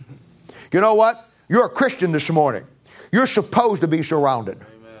 You know what? You're a Christian this morning. You're supposed to be surrounded.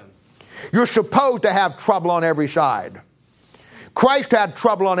 Amen. You're supposed to have trouble on every side. Christ had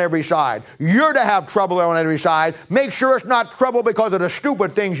trouble on every side. You're to have trouble on every side. Make sure it's not trouble because of the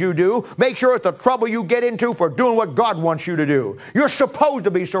stupid things you do. Make sure it's the trouble you get into for doing what God wants you to do. You're supposed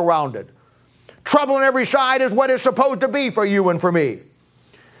to be surrounded. Trouble on every side is what it's supposed to be for you and for me.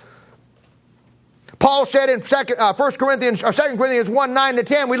 Paul said in 2 Corinthians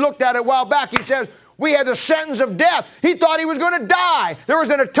 1:9-10, we looked at it a while back, he says, we had the sentence of death. He thought he was going to die. There was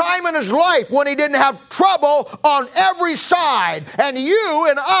a time in his life when he didn't have trouble on every side. And you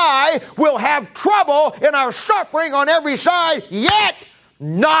and I will have trouble in our suffering on every side, yet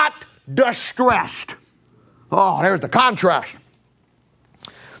not distressed. Oh, there's the contrast.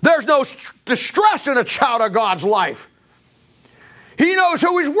 There's no distress in a child of God's life. He knows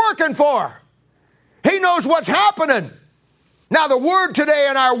who he's working for. He knows what's happening. Now, the word today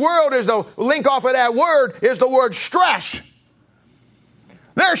in our world is the link off of that word is the word stress.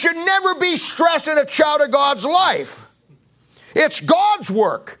 There should never be stress in a child of God's life. It's God's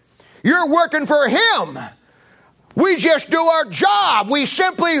work. You're working for Him. We just do our job. We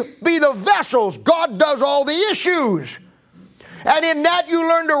simply be the vessels. God does all the issues. And in that you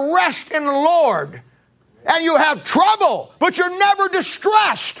learn to rest in the Lord. And you have trouble, but you're never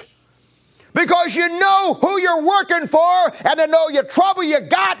distressed. Because you know who you're working for, and to know your trouble you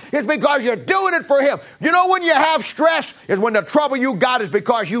got is because you're doing it for Him. You know when you have stress is when the trouble you got is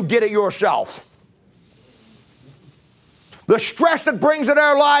because you did it yourself. The stress that brings in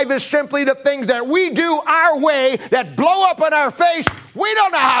our life is simply the things that we do our way that blow up in our face. We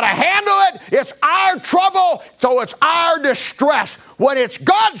don't know how to handle it. It's our trouble, so it's our distress. When it's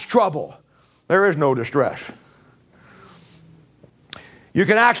God's trouble, there is no distress. You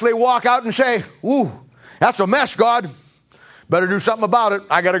can actually walk out and say, ooh, that's a mess, God. Better do something about it.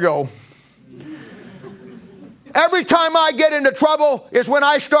 I got to go. Every time I get into trouble is when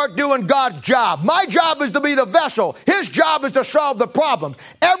I start doing God's job. My job is to be the vessel. His job is to solve the problems.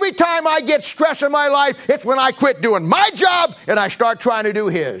 Every time I get stress in my life, it's when I quit doing my job and I start trying to do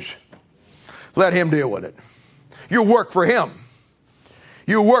His. Let Him deal with it. You work for Him.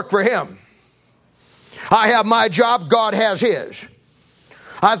 You work for Him. I have my job. God has His.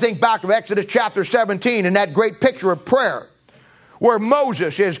 I think back of Exodus chapter 17 and that great picture of prayer where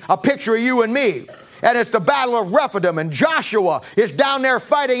Moses is a picture of you and me. And it's the battle of Rephidim, and Joshua is down there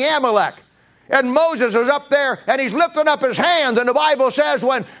fighting Amalek. And Moses is up there and he's lifting up his hands. And the Bible says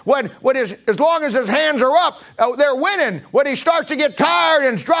as long as his hands are up, they're winning. When he starts to get tired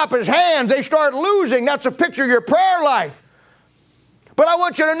and drop his hands, they start losing. That's a picture of your prayer life. But I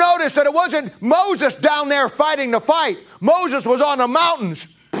want you to notice that it wasn't Moses down there fighting the fight. Moses was on the mountains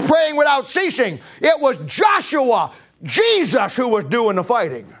praying without ceasing. It was Joshua, Jesus, who was doing the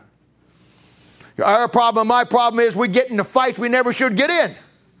fighting. Our problem, my problem is we get into fights we never should get in.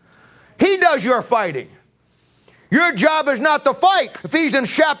 He does your fighting. Your job is not to fight.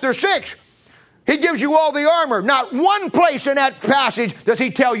 Ephesians chapter 6, He gives you all the armor. Not one place in that passage does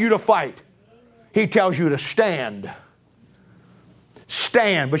He tell you to fight. He tells you to stand.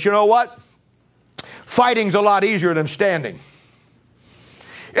 Stand. But you know what? Fighting's a lot easier than standing.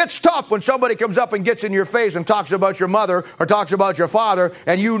 It's tough when somebody comes up and gets in your face and talks about your mother or talks about your father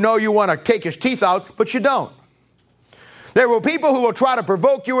and you know you want to take his teeth out, but you don't. There will people who will try to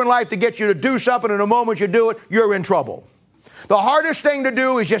provoke you in life to get you to do something, and the moment you do it, you're in trouble. The hardest thing to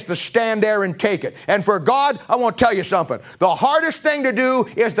do is just to stand there and take it. And for God, I want to tell you something. The hardest thing to do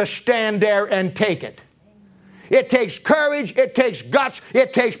is to stand there and take it. It takes courage, it takes guts,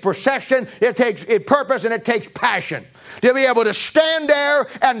 it takes perception, it takes purpose, and it takes passion. To be able to stand there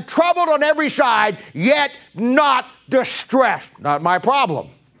and troubled on every side, yet not distressed. Not my problem.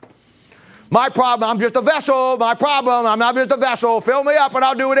 My problem, I'm just a vessel. My problem, I'm not just a vessel. Fill me up and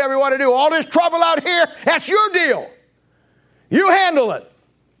I'll do whatever you want to do. All this trouble out here, that's your deal. You handle it.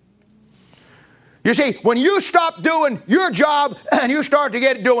 You see, when you stop doing your job and you start to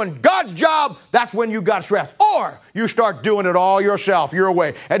get doing God's job, that's when you got stressed. Or you start doing it all yourself, your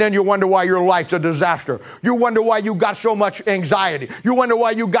way, and then you wonder why your life's a disaster. You wonder why you got so much anxiety. You wonder why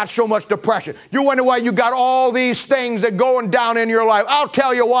you got so much depression. You wonder why you got all these things that going down in your life. I'll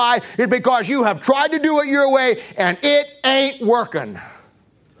tell you why. It's because you have tried to do it your way and it ain't working.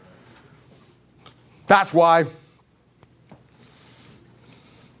 That's why.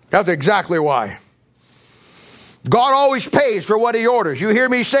 That's exactly why. God always pays for what He orders. You hear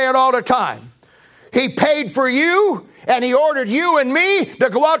me say it all the time. He paid for you, and He ordered you and me to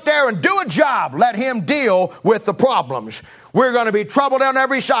go out there and do a job. Let Him deal with the problems. We're going to be troubled on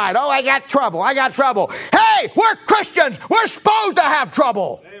every side. Oh, I got trouble. I got trouble. Hey, we're Christians. We're supposed to have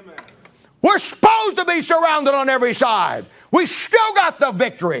trouble. Amen. We're supposed to be surrounded on every side. We still got the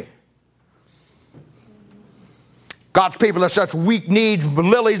victory. God's people are such weak needs,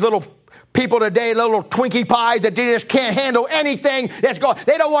 lilies, little people today, little Twinkie pies that they just can't handle anything that's going.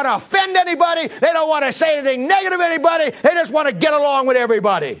 They don't want to offend anybody. They don't want to say anything negative to anybody. They just want to get along with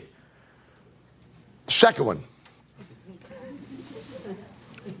everybody. Second one.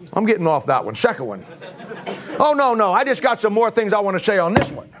 I'm getting off that one. Second one. Oh, no. I just got some more things I want to say on this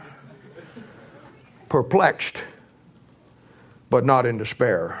one. Perplexed, but not in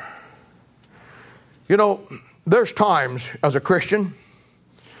despair. You know, there's times as a Christian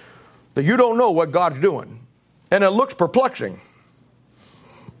that you don't know what God's doing, and it looks perplexing.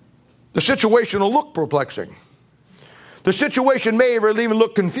 The situation will look perplexing. The situation may even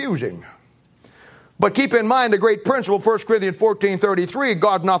look confusing. But keep in mind the great principle, 1 Corinthians 14:33,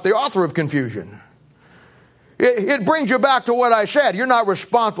 God's not the author of confusion. It brings you back to what I said. You're not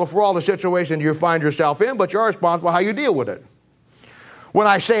responsible for all the situations you find yourself in, but you're responsible for how you deal with it. When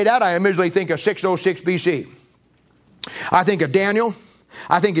I say that, I immediately think of 606 BC. I think of Daniel.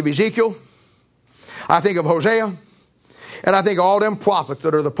 I think of Ezekiel. I think of Hosea. And I think of all them prophets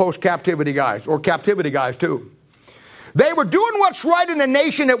that are the post-captivity guys, or captivity guys too. They were doing what's right in a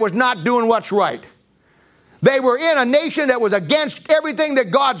nation that was not doing what's right. They were in a nation that was against everything that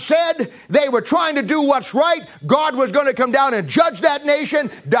God said. They were trying to do what's right. God was going to come down and judge that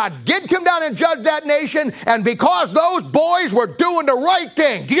nation. God did come down and judge that nation. And because those boys were doing the right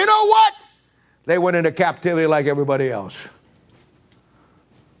thing, do you know what? They went into captivity like everybody else.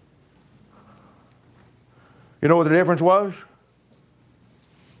 You know what the difference was?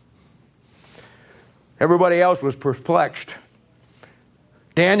 Everybody else was perplexed.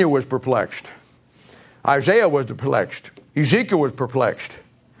 Daniel was perplexed. Isaiah was perplexed. Ezekiel was perplexed.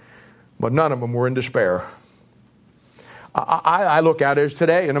 But none of them were in despair. I look at it as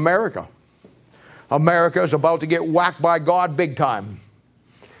today in America. America is about to get whacked by God big time.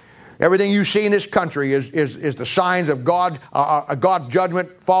 Everything you see in this country is the signs of God's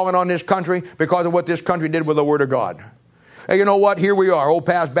judgment falling on this country because of what this country did with the Word of God. And you know what? Here we are, Old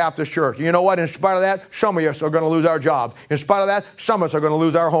Paths Baptist Church. You know what? In spite of that, some of us are going to lose our job. In spite of that, some of us are going to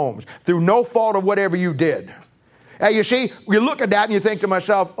lose our homes through no fault of whatever you did. And you see, you look at that and you think to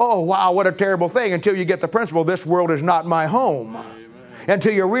myself, oh, wow, what a terrible thing, until you get the principle, this world is not my home.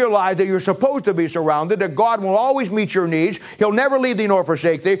 Until you realize that you're supposed to be surrounded, that God will always meet your needs. He'll never leave thee nor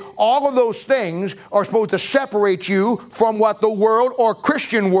forsake thee. All of those things are supposed to separate you from what the world or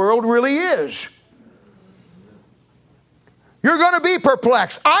Christian world really is. You're going to be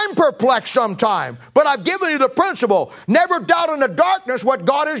perplexed. I'm perplexed sometime. But I've given you the principle. Never doubt in the darkness what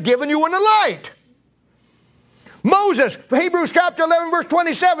God has given you in the light. Moses, Hebrews chapter 11, verse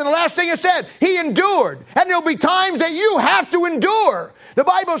 27, the last thing it said, he endured. And there'll be times that you have to endure. The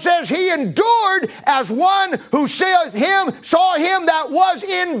Bible says he endured as one who saw him that was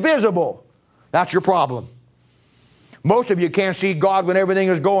invisible. That's your problem. Most of you can't see God when everything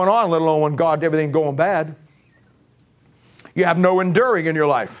is going on, let alone when everything's going bad. You have no enduring in your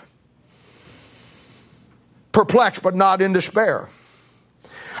life. Perplexed but not in despair.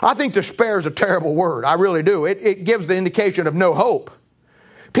 I think despair is a terrible word. I really do. It gives the indication of no hope.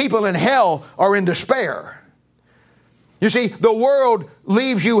 People in hell are in despair. You see, the world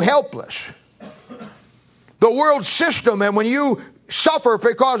leaves you helpless. The world system, and when you suffer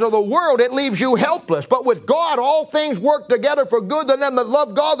because of the world, it leaves you helpless. But with God, all things work together for good to them that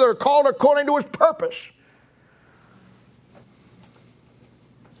love God, that are called according to His purpose.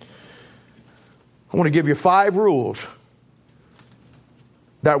 I want to give you 5 rules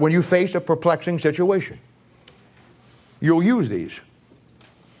that when you face a perplexing situation, you'll use these.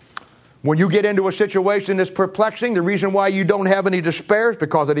 When you get into a situation that's perplexing, the reason why you don't have any despair is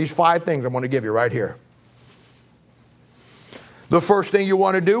because of these 5 things I'm going to give you right here. The first thing you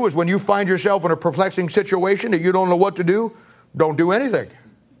want to do is when you find yourself in a perplexing situation that you don't know what to do, don't do anything.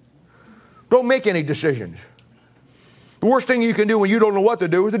 Don't make any decisions. The worst thing you can do when you don't know what to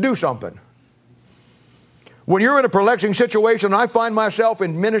do is to do something. When you're in a perplexing situation, I find myself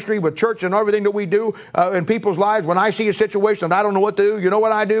in ministry with church and everything that we do in people's lives. When I see a situation and I don't know what to do, you know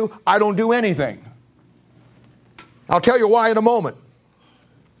what I do? I don't do anything. I'll tell you why in a moment.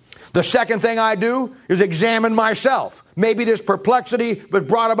 The second thing I do is examine myself. Maybe this perplexity was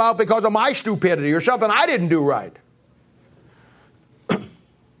brought about because of my stupidity or something I didn't do right.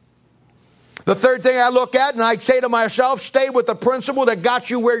 The third thing I look at and I say to myself, stay with the principle that got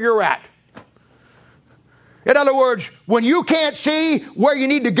you where you're at. In other words, when you can't see where you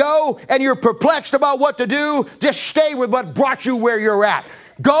need to go and you're perplexed about what to do, just stay with what brought you where you're at.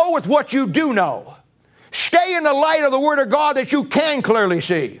 Go with what you do know. Stay in the light of the Word of God that you can clearly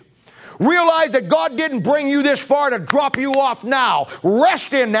see. Realize that God didn't bring you this far to drop you off now.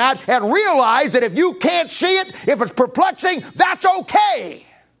 Rest in that and realize that if you can't see it, if it's perplexing, that's okay.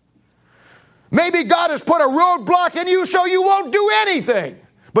 Maybe God has put a roadblock in you so you won't do anything.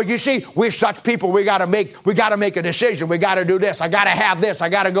 But you see, we're such people, we got to make a decision. We got to do this. I got to have this. I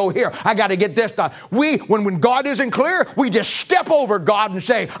got to go here. I got to get this done. When God isn't clear, we just step over God and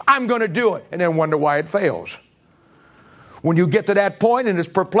say, I'm going to do it, and then wonder why it fails. When you get to that point and it's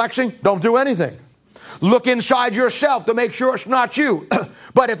perplexing, don't do anything. Look inside yourself to make sure it's not you.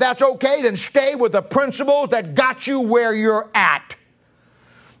 But if that's okay, then stay with the principles that got you where you're at.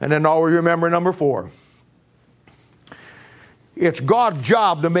 And then always remember number 4. It's God's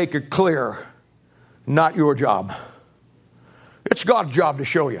job to make it clear, not your job. It's God's job to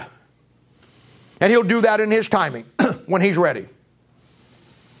show you. And He'll do that in His timing, when He's ready.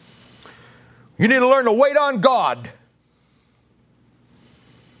 You need to learn to wait on God.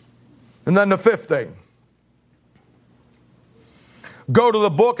 And then the 5th thing. Go to the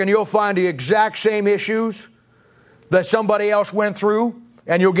book and you'll find the exact same issues that somebody else went through,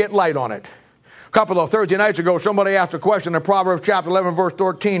 and you'll get light on it. A couple of Thursday nights ago, somebody asked a question in Proverbs chapter 11, verse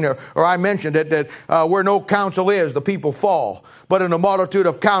 13, or I mentioned it, that where no counsel is, the people fall. But in a multitude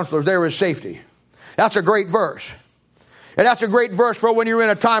of counselors, there is safety. That's a great verse. And that's a great verse for when you're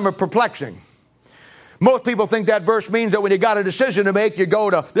in a time of perplexing. Most people think that verse means that when you got a decision to make, you go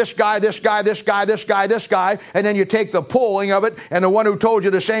to this guy, this guy, this guy, this guy, this guy, and then you take the polling of it, and the one who told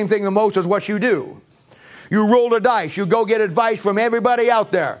you the same thing the most is what you do. You roll the dice. You go get advice from everybody out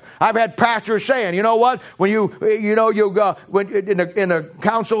there. I've had pastors saying, you know what? When in a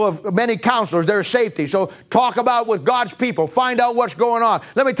council of many counselors, there's safety. So talk about with God's people. Find out what's going on.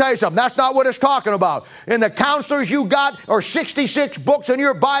 Let me tell you something. That's not what it's talking about. In the counselors you got are 66 books in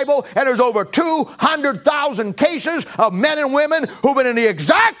your Bible, and there's over 200,000 cases of men and women who've been in the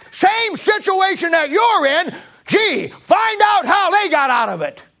exact same situation that you're in. Gee, find out how they got out of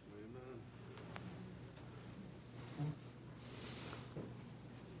it.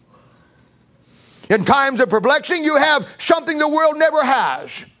 In times of perplexing, you have something the world never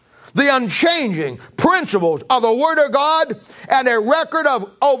has. The unchanging principles of the Word of God and a record of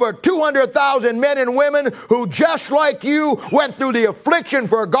over 200,000 men and women who, just like you, went through the affliction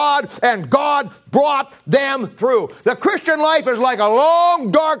for God, and God brought them through. The Christian life is like a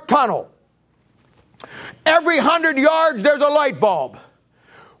long, dark tunnel. Every 100 yards, there's a light bulb.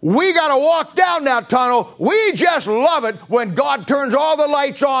 We got to walk down that tunnel. We just love it when God turns all the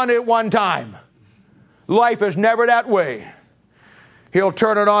lights on at one time. Life is never that way. He'll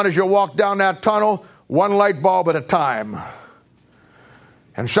turn it on as you walk down that tunnel, one light bulb at a time.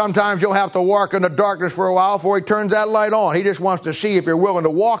 And sometimes you'll have to walk in the darkness for a while before He turns that light on. He just wants to see if you're willing to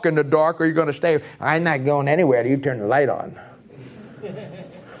walk in the dark, or you're going to stay. I'm not going anywhere till you turn the light on.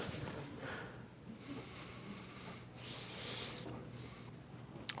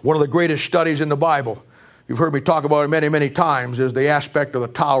 One of the greatest studies in the Bible, you've heard me talk about it many, many times, is the aspect of the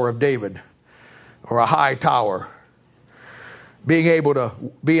Tower of David, or a high tower. Being able to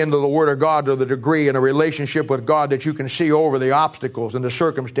be into the Word of God to the degree in a relationship with God that you can see over the obstacles and the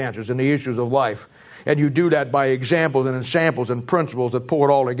circumstances and the issues of life. And you do that by examples and samples and principles that pull it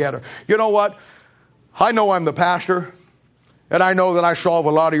all together. You know what? I know I'm the pastor, and I know that I solve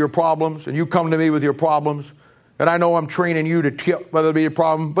a lot of your problems, and you come to me with your problems, and I know I'm training you to kill whether it be a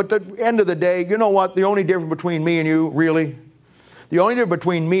problem. But at the end of the day, you know what? The only difference between me and you, really, the only difference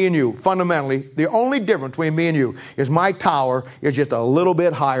between me and you, fundamentally, the only difference between me and you is my tower is just a little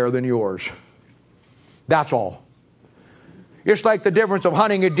bit higher than yours. That's all. It's like the difference of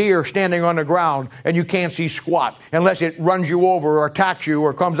hunting a deer standing on the ground and you can't see squat unless it runs you over or attacks you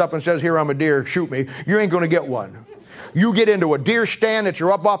or comes up and says, here, I'm a deer, shoot me. You ain't going to get one. You get into a deer stand that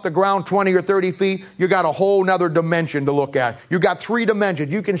you're up off the ground 20 or 30 feet, you got a whole nother dimension to look at. You got 3 dimensions.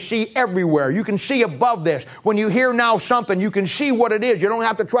 You can see everywhere. You can see above this. When you hear now something, you can see what it is. You don't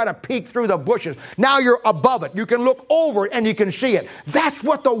have to try to peek through the bushes. Now you're above it. You can look over it and you can see it. That's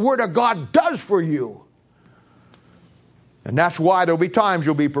what the Word of God does for you. And that's why there'll be times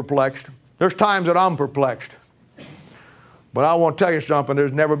you'll be perplexed. There's times that I'm perplexed. But I want to tell you something.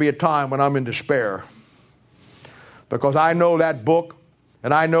 There's never be a time when I'm in despair. Because I know that book,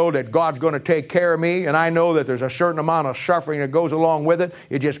 and I know that God's going to take care of me, and I know that there's a certain amount of suffering that goes along with it.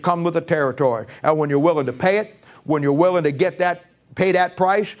 It just comes with the territory. And when you're willing to pay it, when you're willing to pay that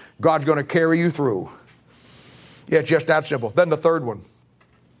price, God's going to carry you through. Yeah, it's just that simple. Then the third one.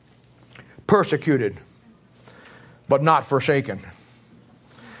 Persecuted, but not forsaken.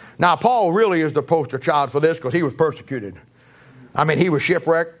 Now, Paul really is the poster child for this because he was persecuted. I mean, he was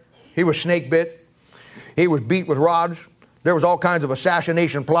shipwrecked. He was snake bit. He was beat with rods. There was all kinds of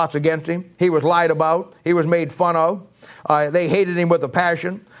assassination plots against him. He was lied about. He was made fun of. They hated him with a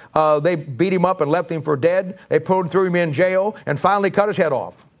passion. They beat him up and left him for dead. They threw him in jail and finally cut his head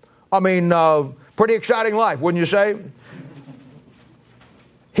off. I mean, pretty exciting life, wouldn't you say?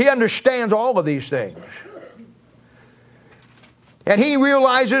 He understands all of these things. And he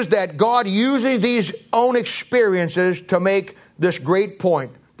realizes that God uses these own experiences to make this great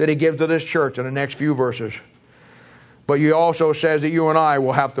point that he gives to this church in the next few verses. But he also says that you and I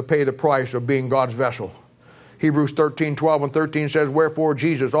will have to pay the price of being God's vessel. Hebrews 13:12 and 13 says, wherefore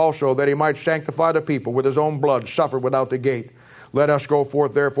Jesus also, that he might sanctify the people with his own blood, suffered without the gate. Let us go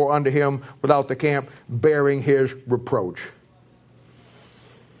forth therefore unto him without the camp, bearing his reproach.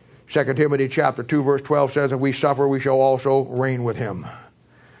 2 Timothy chapter 2 verse 12 says, if we suffer, we shall also reign with him.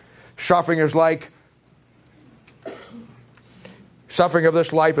 Suffering of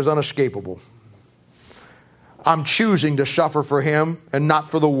this life is unescapable. I'm choosing to suffer for him and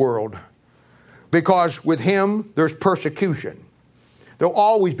not for the world. Because with him, there's persecution. There'll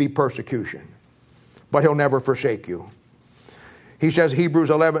always be persecution. But he'll never forsake you. He says, Hebrews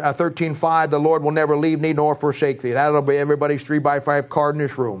 13:5, the Lord will never leave thee nor forsake thee. That'll be everybody's 3x5 card in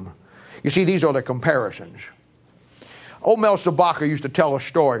this room. You see, these are the comparisons. Old Mel Sabaka used to tell a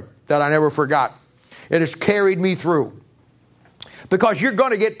story that I never forgot. It has carried me through. Because you're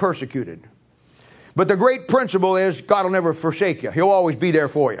going to get persecuted. But the great principle is God will never forsake you. He'll always be there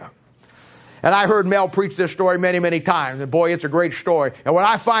for you. And I heard Mel preach this story many, many times. And boy, it's a great story. And when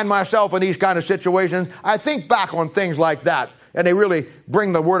I find myself in these kind of situations, I think back on things like that. And they really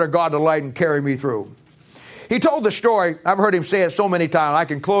bring the Word of God to light and carry me through. He told the story. I've heard him say it so many times. I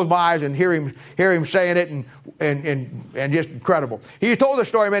can close my eyes and hear him saying it and just incredible. He told the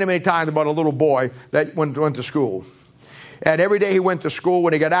story many, many times about a little boy that went to school. And every day he went to school,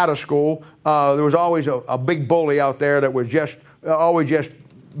 when he got out of school, there was always a big bully out there that was always just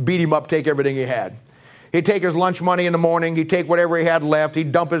beat him up, take everything he had. He'd take his lunch money in the morning. He'd take whatever he had left.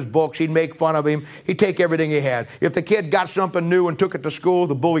 He'd dump his books. He'd make fun of him. He'd take everything he had. If the kid got something new and took it to school,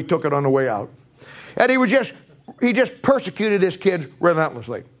 the bully took it on the way out. And he just persecuted this kid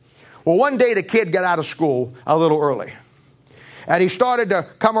relentlessly. Well, one day the kid got out of school a little early. And he started to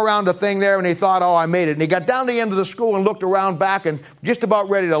come around the thing there, and he thought, oh, I made it. And he got down to the end of the school and looked around back and just about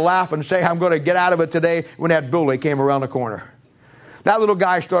ready to laugh and say, I'm going to get out of it today, when that bully came around the corner. That little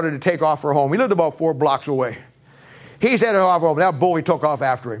guy started to take off for home. He lived about 4 blocks away. He's headed off home. That bully took off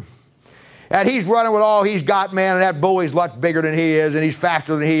after him. And he's running with all he's got, man, and that bully's much bigger than he is, and he's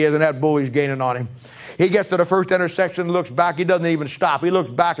faster than he is, and that bully's gaining on him. He gets to the first intersection, looks back. He doesn't even stop. He looks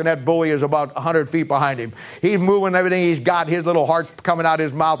back, and that bully is about 100 feet behind him. He's moving everything he's got, his little heart coming out of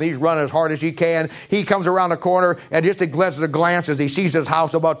his mouth. He's running as hard as he can. He comes around the corner, and just a glance as he sees his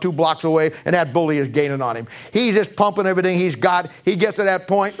house about 2 blocks away, and that bully is gaining on him. He's just pumping everything he's got. He gets to that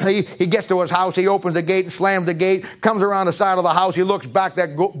point. He gets to his house. He opens the gate and slams the gate, comes around the side of the house. He looks back.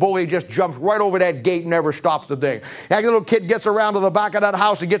 That bully just jumps right over that gate and never stops the thing. That little kid gets around to the back of that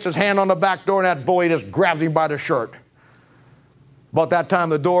house and gets his hand on the back door, and that bully just grabs him by the shirt. About that time,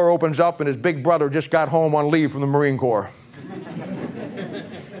 the door opens up, and his big brother just got home on leave from the Marine Corps.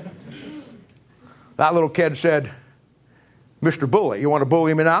 That little kid said, Mr. Bully, you want to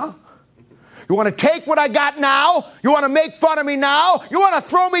bully me now? You want to take what I got now? You want to make fun of me now? You want to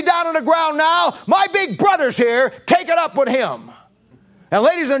throw me down on the ground now? My big brother's here. Take it up with him. And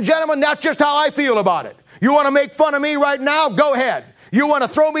ladies and gentlemen, that's just how I feel about it. You want to make fun of me right now? Go ahead. You want to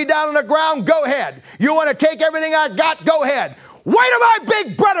throw me down on the ground? Go ahead. You want to take everything I got? Go ahead. Wait till my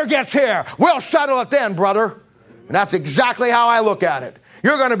big brother gets here. We'll settle it then, brother. And that's exactly how I look at it.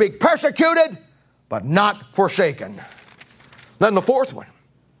 You're going to be persecuted, but not forsaken. Then the fourth one.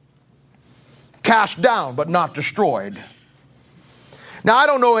 Cast down, but not destroyed. Now, I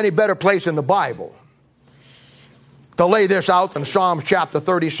don't know any better place in the Bible to lay this out than Psalms chapter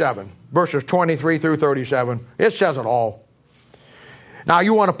 37, verses 23 through 37. It says it all. Now,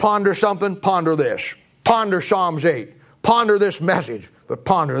 you want to ponder something? Ponder this. Ponder Psalms 8. Ponder this message, but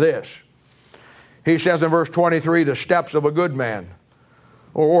ponder this. He says in verse 23, the steps of a good man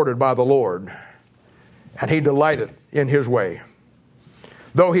are ordered by the Lord, and he delighteth in his way.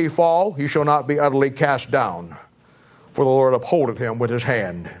 Though he fall, he shall not be utterly cast down, for the Lord upholdeth him with his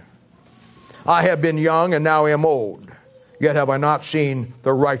hand. I have been young, and now am old, yet have I not seen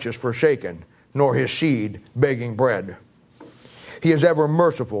the righteous forsaken, nor his seed begging bread. He is ever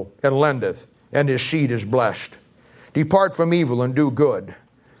merciful and lendeth, and his seed is blessed. Depart from evil and do good,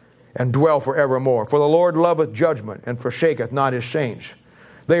 and dwell forevermore. For the Lord loveth judgment, and forsaketh not his saints.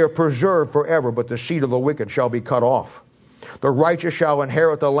 They are preserved forever, but the seed of the wicked shall be cut off. The righteous shall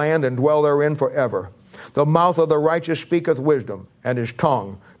inherit the land, and dwell therein forever. The mouth of the righteous speaketh wisdom, and his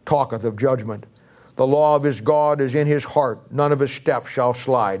tongue talketh of judgment. The law of his God is in his heart, none of his steps shall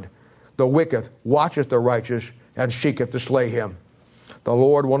slide. The wicked watcheth the righteous, and seeketh to slay him. The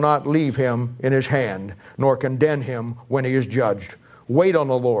Lord will not leave him in his hand, nor condemn him when he is judged. Wait on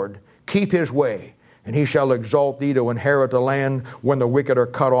the Lord, keep his way, and he shall exalt thee to inherit the land. When the wicked are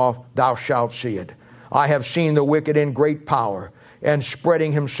cut off, thou shalt see it. I have seen the wicked in great power, and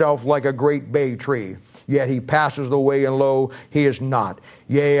spreading himself like a great bay tree. Yet he passes the way, and lo, he is not.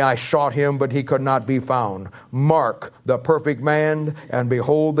 Yea, I sought him, but he could not be found. Mark the perfect man, and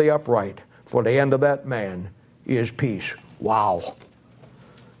behold the upright, for the end of that man is peace. Wow.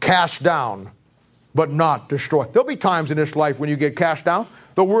 Cast down, but not destroyed. There'll be times in this life when you get cast down.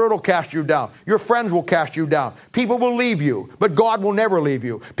 The world will cast you down. Your friends will cast you down. People will leave you, but God will never leave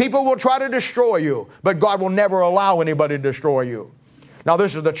you. People will try to destroy you, but God will never allow anybody to destroy you. Now,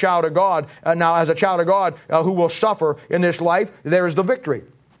 this is the child of God. Now, as a child of God who will suffer in this life, there is the victory.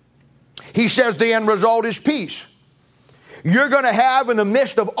 He says the end result is peace. You're going to have, in the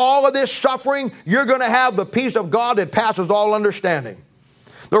midst of all of this suffering, you're going to have the peace of God that passes all understanding.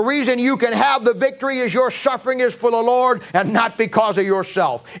 The reason you can have the victory is your suffering is for the Lord and not because of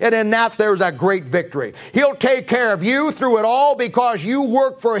yourself. And in that, there's a great victory. He'll take care of you through it all because you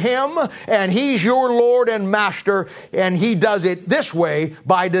work for Him and He's your Lord and Master, and He does it this way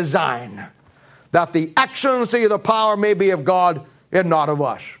by design, that the excellency of the power may be of God and not of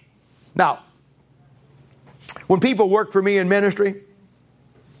us. Now, when people work for me in ministry,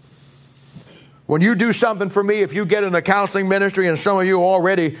 when you do something for me, if you get in a counseling ministry, and some of you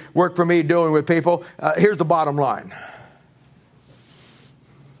already work for me doing with people, here's the bottom line.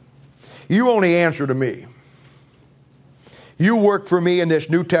 You only answer to me. You work for me in this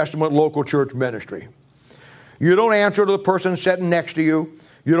New Testament local church ministry. You don't answer to the person sitting next to you.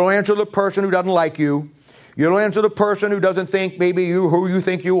 You don't answer to the person who doesn't like you. You don't answer to the person who doesn't think maybe you who you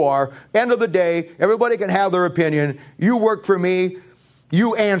think you are. End of the day, everybody can have their opinion. You work for me.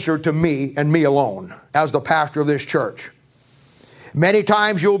 You answer to me and me alone as the pastor of this church. Many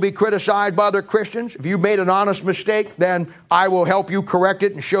times you'll be criticized by other Christians. If you made an honest mistake, then I will help you correct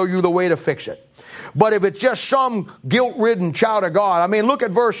it and show you the way to fix it. But if it's just some guilt-ridden child of God, I mean, look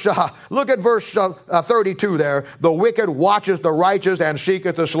at verse 32 there. The wicked watches the righteous and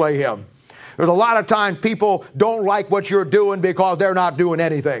seeketh to slay him. There's a lot of times people don't like what you're doing because they're not doing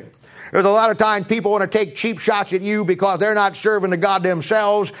anything. There's a lot of times people want to take cheap shots at you because they're not serving the God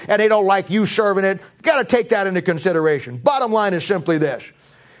themselves and they don't like you serving it. You've got to take that into consideration. Bottom line is simply this.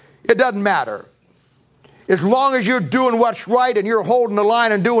 It doesn't matter. As long as you're doing what's right and you're holding the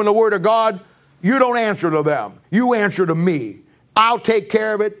line and doing the Word of God, you don't answer to them. You answer to me. I'll take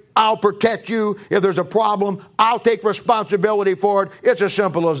care of it. I'll protect you. If there's a problem, I'll take responsibility for it. It's as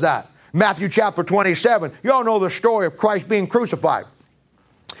simple as that. Matthew chapter 27. You all know the story of Christ being crucified.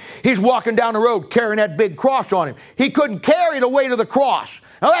 He's walking down the road carrying that big cross on him. He couldn't carry the weight of the cross.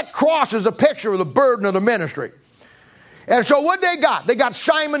 Now that cross is a picture of the burden of the ministry. And so what they got? They got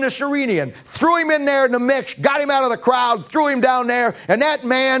Simon the Cyrenian, threw him in there in the mix, got him out of the crowd, threw him down there, and that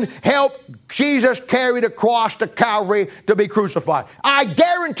man helped Jesus carry the cross to Calvary to be crucified. I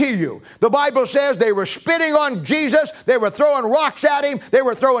guarantee you, the Bible says they were spitting on Jesus, they were throwing rocks at him, they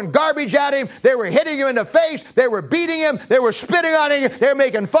were throwing garbage at him, they were hitting him in the face, they were beating him, they were spitting on him, they were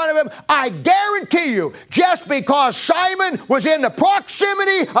making fun of him. I guarantee you, just because Simon was in the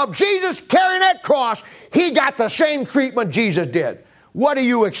proximity of Jesus carrying that cross, he got the same treatment Jesus did. What do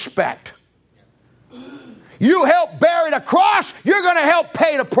you expect? You help bury the cross, you're going to help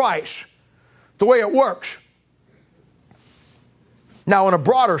pay the price. The way it works. Now, on a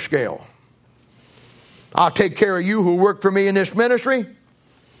broader scale, I'll take care of you who work for me in this ministry.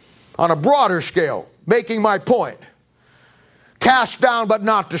 On a broader scale, making my point. Cast down but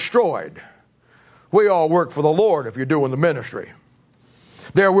not destroyed. We all work for the Lord if you're doing the ministry.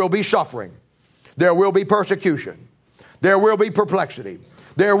 There will be suffering. There will be persecution. There will be perplexity.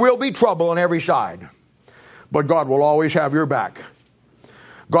 There will be trouble on every side. But God will always have your back.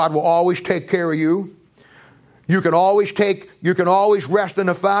 God will always take care of you. You can always rest in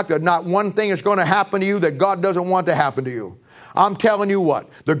the fact that not one thing is going to happen to you that God doesn't want to happen to you. I'm telling you what,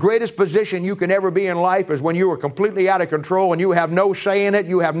 the greatest position you can ever be in life is when you are completely out of control and you have no say in it,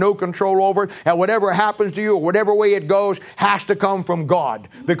 you have no control over it, and whatever happens to you, or whatever way it goes, has to come from God.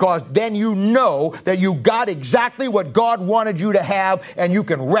 Because then you know that you got exactly what God wanted you to have, and you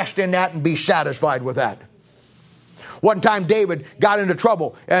can rest in that and be satisfied with that. One time David got into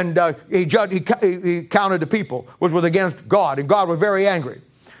trouble, and he counted the people, which was against God, and God was very angry.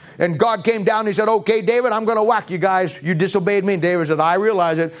 And God came down and he said, okay, David, I'm going to whack you guys. You disobeyed me. And David said, I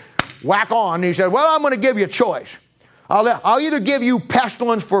realize it. whack on. And he said, well, I'm going to give you a choice. I'll either give you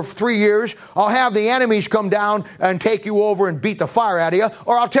pestilence for 3 years, I'll have the enemies come down and take you over and beat the fire out of you,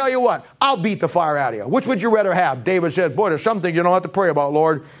 or I'll tell you what, I'll beat the fire out of you. Which would you rather have? David said, boy, there's some things you don't have to pray about,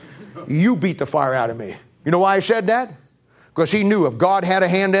 Lord. You beat the fire out of me. You know why he said that? Because he knew if God had a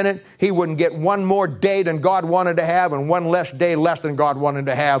hand in it, he wouldn't get one more day than God wanted to have and one less day less than God wanted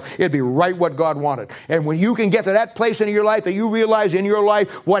to have. It'd be right what God wanted. And when you can get to that place in your life that you realize in your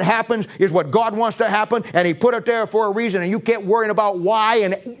life what happens is what God wants to happen, and he put it there for a reason, and you can't worry about why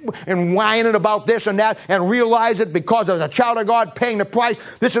and whining about this and that, and realize it because as a child of God paying the price,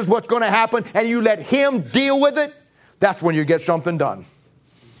 this is what's going to happen, and you let him deal with it, that's when you get something done.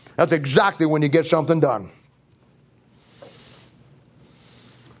 That's exactly when you get something done.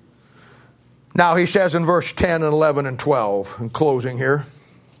 Now he says in verse 10 and 11 and 12, in closing here,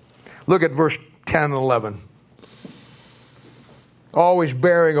 look at verse 10 and 11. Always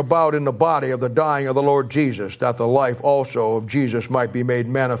bearing about in the body of the dying of the Lord Jesus, that the life also of Jesus might be made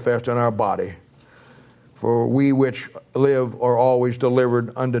manifest in our body. For we which live are always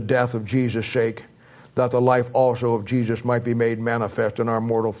delivered unto death of Jesus' sake, that the life also of Jesus might be made manifest in our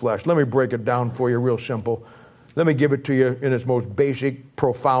mortal flesh. Let me break it down for you real simple. Let me give it to you in its most basic,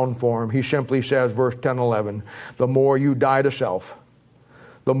 profound form. He simply says, verse 10 and 11, the more you die to self,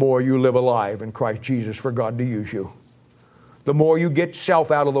 the more you live alive in Christ Jesus for God to use you. The more you get self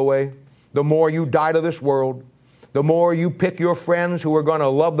out of the way, the more you die to this world, the more you pick your friends who are going to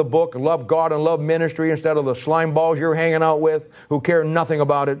love the book, love God, and love ministry instead of the slime balls you're hanging out with who care nothing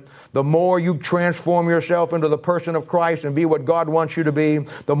about it. The more you transform yourself into the person of Christ and be what God wants you to be,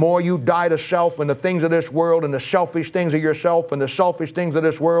 the more you die to self and the things of this world and the selfish things of yourself and the selfish things of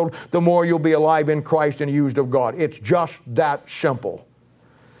this world, the more you'll be alive in Christ and used of God. It's just that simple.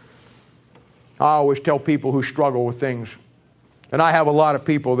 I always tell people who struggle with things, and I have a lot of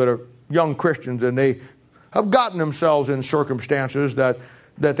people that are young Christians and they have gotten themselves in circumstances that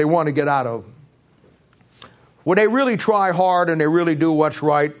they want to get out of. When they really try hard and they really do what's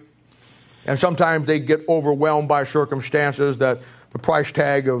right, and sometimes they get overwhelmed by circumstances that the price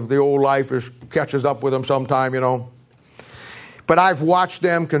tag of the old life catches up with them sometime, you know. But I've watched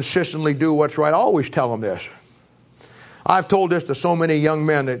them consistently do what's right. I always tell them this. I've told this to so many young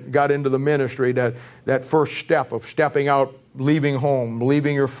men that got into the ministry, that first step of stepping out, leaving home,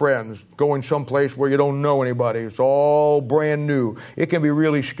 leaving your friends, going someplace where you don't know anybody. It's all brand new. It can be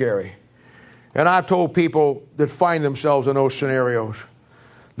really scary. And I've told people that find themselves in those scenarios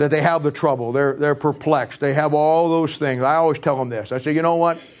that they have the trouble. They're perplexed. They have all those things. I always tell them this. I say, you know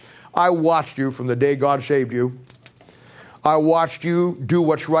what? I watched you from the day God saved you. I watched you do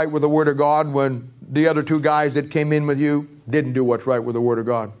what's right with the Word of God when the other two guys that came in with you didn't do what's right with the Word of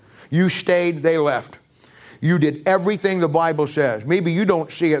God. You stayed, they left. You did everything the Bible says. Maybe you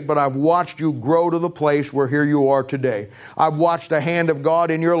don't see it, but I've watched you grow to the place where here you are today. I've watched the hand of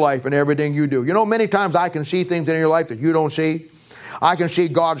God in your life and everything you do. You know, many times I can see things in your life that you don't see. I can see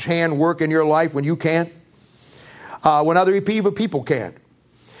God's hand work in your life when you can't, when other people can't.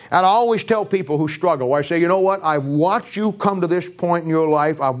 And I always tell people who struggle, I say, you know what? I've watched you come to this point in your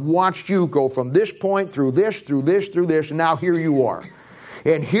life. I've watched you go from this point through this, and now here you are.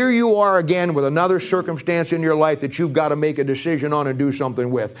 And here you are again with another circumstance in your life that you've got to make a decision on and do something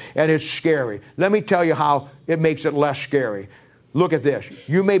with. And it's scary. Let me tell you how it makes it less scary. Look at this.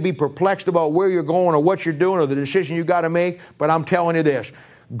 You may be perplexed about where you're going or what you're doing or the decision you got to make, but I'm telling you this.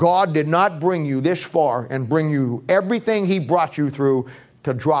 God did not bring you this far and bring you everything He brought you through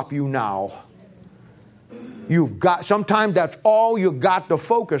to drop you now. Sometimes that's all you got to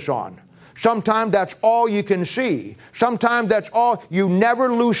focus on. Sometimes that's all you can see. Sometimes that's all. You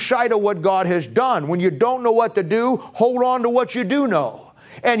never lose sight of what God has done. When you don't know what to do, hold on to what you do know.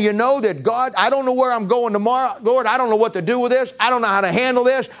 And you know that God, I don't know where I'm going tomorrow. Lord, I don't know what to do with this. I don't know how to handle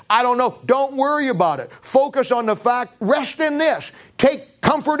this. I don't know. Don't worry about it. Focus on the fact, rest in this. Take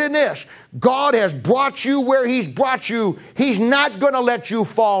comfort in this. God has brought you where He's brought you. He's not going to let you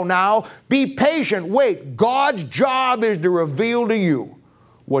fall now. Be patient. Wait. God's job is to reveal to you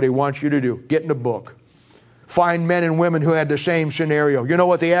what He wants you to do. Get in the book. Find men and women who had the same scenario. You know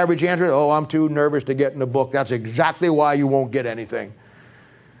what the average answer is? Oh, I'm too nervous to get in the book. That's exactly why you won't get anything.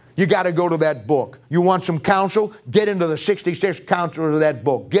 You got to go to that book. You want some counsel? Get into the 66 counselors of that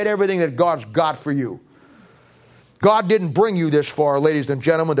book. Get everything that God's got for you. God didn't bring you this far, ladies and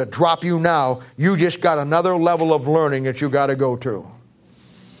gentlemen, to drop you now. You just got another level of learning that you got to go to.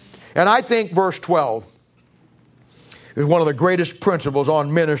 And I think verse 12 is one of the greatest principles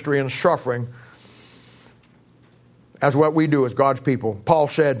on ministry and suffering as what we do as God's people. Paul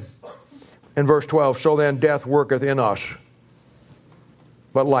said in verse 12, so then death worketh in us.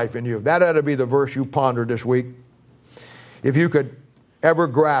 but life in you. That ought to be the verse you ponder this week. If you could ever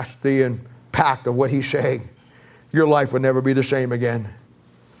grasp the impact of what he's saying, your life would never be the same again.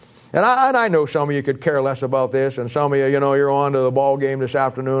 And I know some of you could care less about this, and some of you, you're on to the ball game this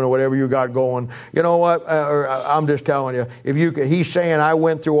afternoon or whatever you got going. You know what? I'm just telling you, he's saying, I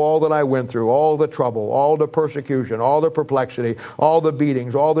went through all that I went through, all the trouble, all the persecution, all the perplexity, all the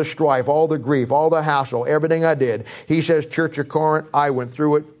beatings, all the strife, all the grief, all the hassle, everything I did. He says, Church of Corinth, I went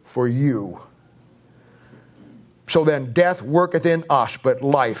through it for you. So then death worketh in us, but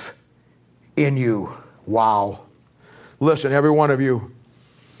life in you. Wow. Listen, every one of you,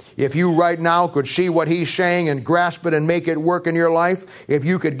 if you right now could see what he's saying and grasp it and make it work in your life, if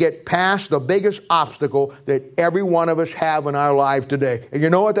you could get past the biggest obstacle that every one of us have in our lives today. And you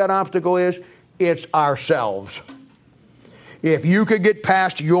know what that obstacle is? It's ourselves. If you could get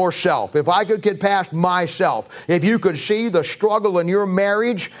past yourself, if I could get past myself, if you could see the struggle in your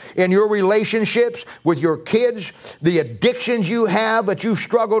marriage, in your relationships with your kids, the addictions you have that you've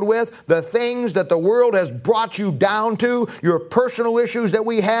struggled with, the things that the world has brought you down to, your personal issues that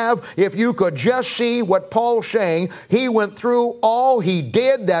we have, if you could just see what Paul's saying, he went through all he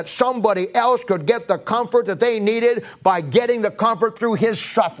did that somebody else could get the comfort that they needed by getting the comfort through his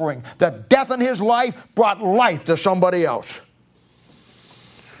suffering. The death in his life brought life to somebody else.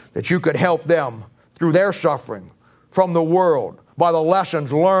 That you could help them through their suffering from the world by the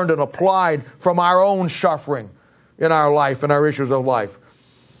lessons learned and applied from our own suffering in our life and our issues of life.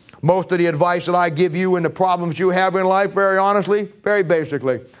 Most of the advice that I give you and the problems you have in life, very honestly, very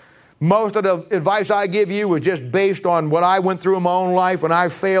basically, most of the advice I give you is just based on what I went through in my own life and I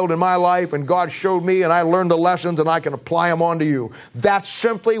failed in my life and God showed me and I learned the lessons and I can apply them onto you. That's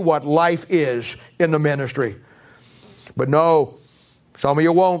simply what life is in the ministry. But no, some of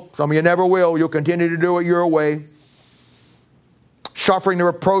you won't. Some of you never will. You'll continue to do it your way. Suffering the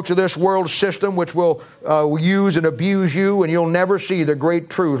reproach of this world system, which will use and abuse you, and you'll never see the great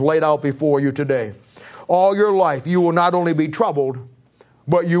truth laid out before you today. All your life, you will not only be troubled,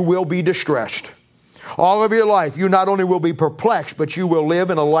 but you will be distressed. All of your life, you not only will be perplexed, but you will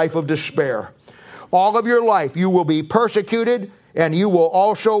live in a life of despair. All of your life, you will be persecuted, and you will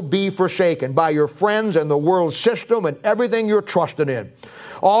also be forsaken by your friends and the world system and everything you're trusting in.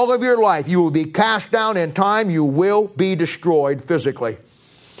 All of your life, you will be cast down in time. You will be destroyed physically.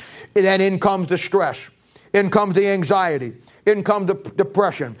 And then in comes the stress. In comes the anxiety. In comes the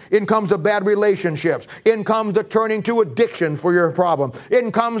depression. In comes the bad relationships. In comes the turning to addiction for your problem.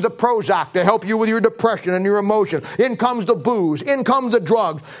 In comes the Prozac to help you with your depression and your emotion. In comes the booze. In comes the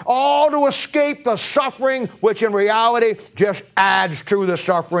drugs. All to escape the suffering, which in reality just adds to the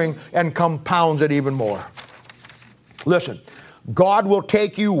suffering and compounds it even more. Listen, God will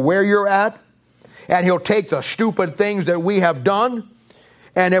take you where you're at, and He'll take the stupid things that we have done.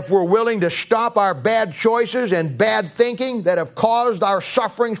 And if we're willing to stop our bad choices and bad thinking that have caused our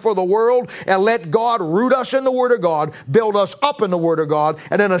sufferings for the world and let God root us in the Word of God, build us up in the Word of God,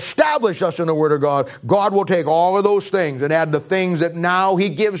 and then establish us in the Word of God, God will take all of those things and add the things that now He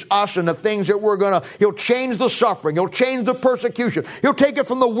gives us and the things that He'll change the suffering, He'll change the persecution, He'll take it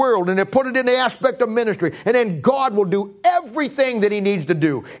from the world and He'll put it in the aspect of ministry, and then God will do everything that He needs to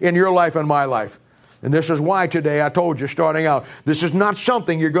do in your life and my life. And this is why today I told you starting out, this is not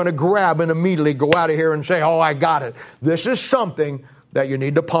something you're going to grab and immediately go out of here and say, oh, I got it. This is something that you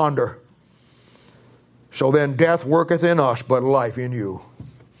need to ponder. So then death worketh in us, but life in you.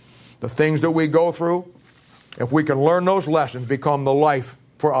 The things that we go through, if we can learn those lessons, become the life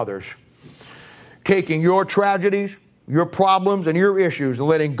for others. Taking your tragedies, your problems, and your issues and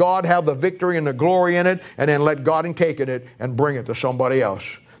letting God have the victory and the glory in it, and then let God take it and bring it to somebody else.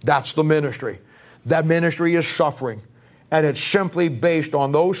 That's the ministry. That ministry is suffering, and it's simply based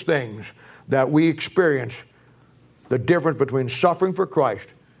on those things that we experience, the difference between suffering for Christ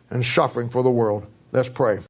and suffering for the world. Let's pray.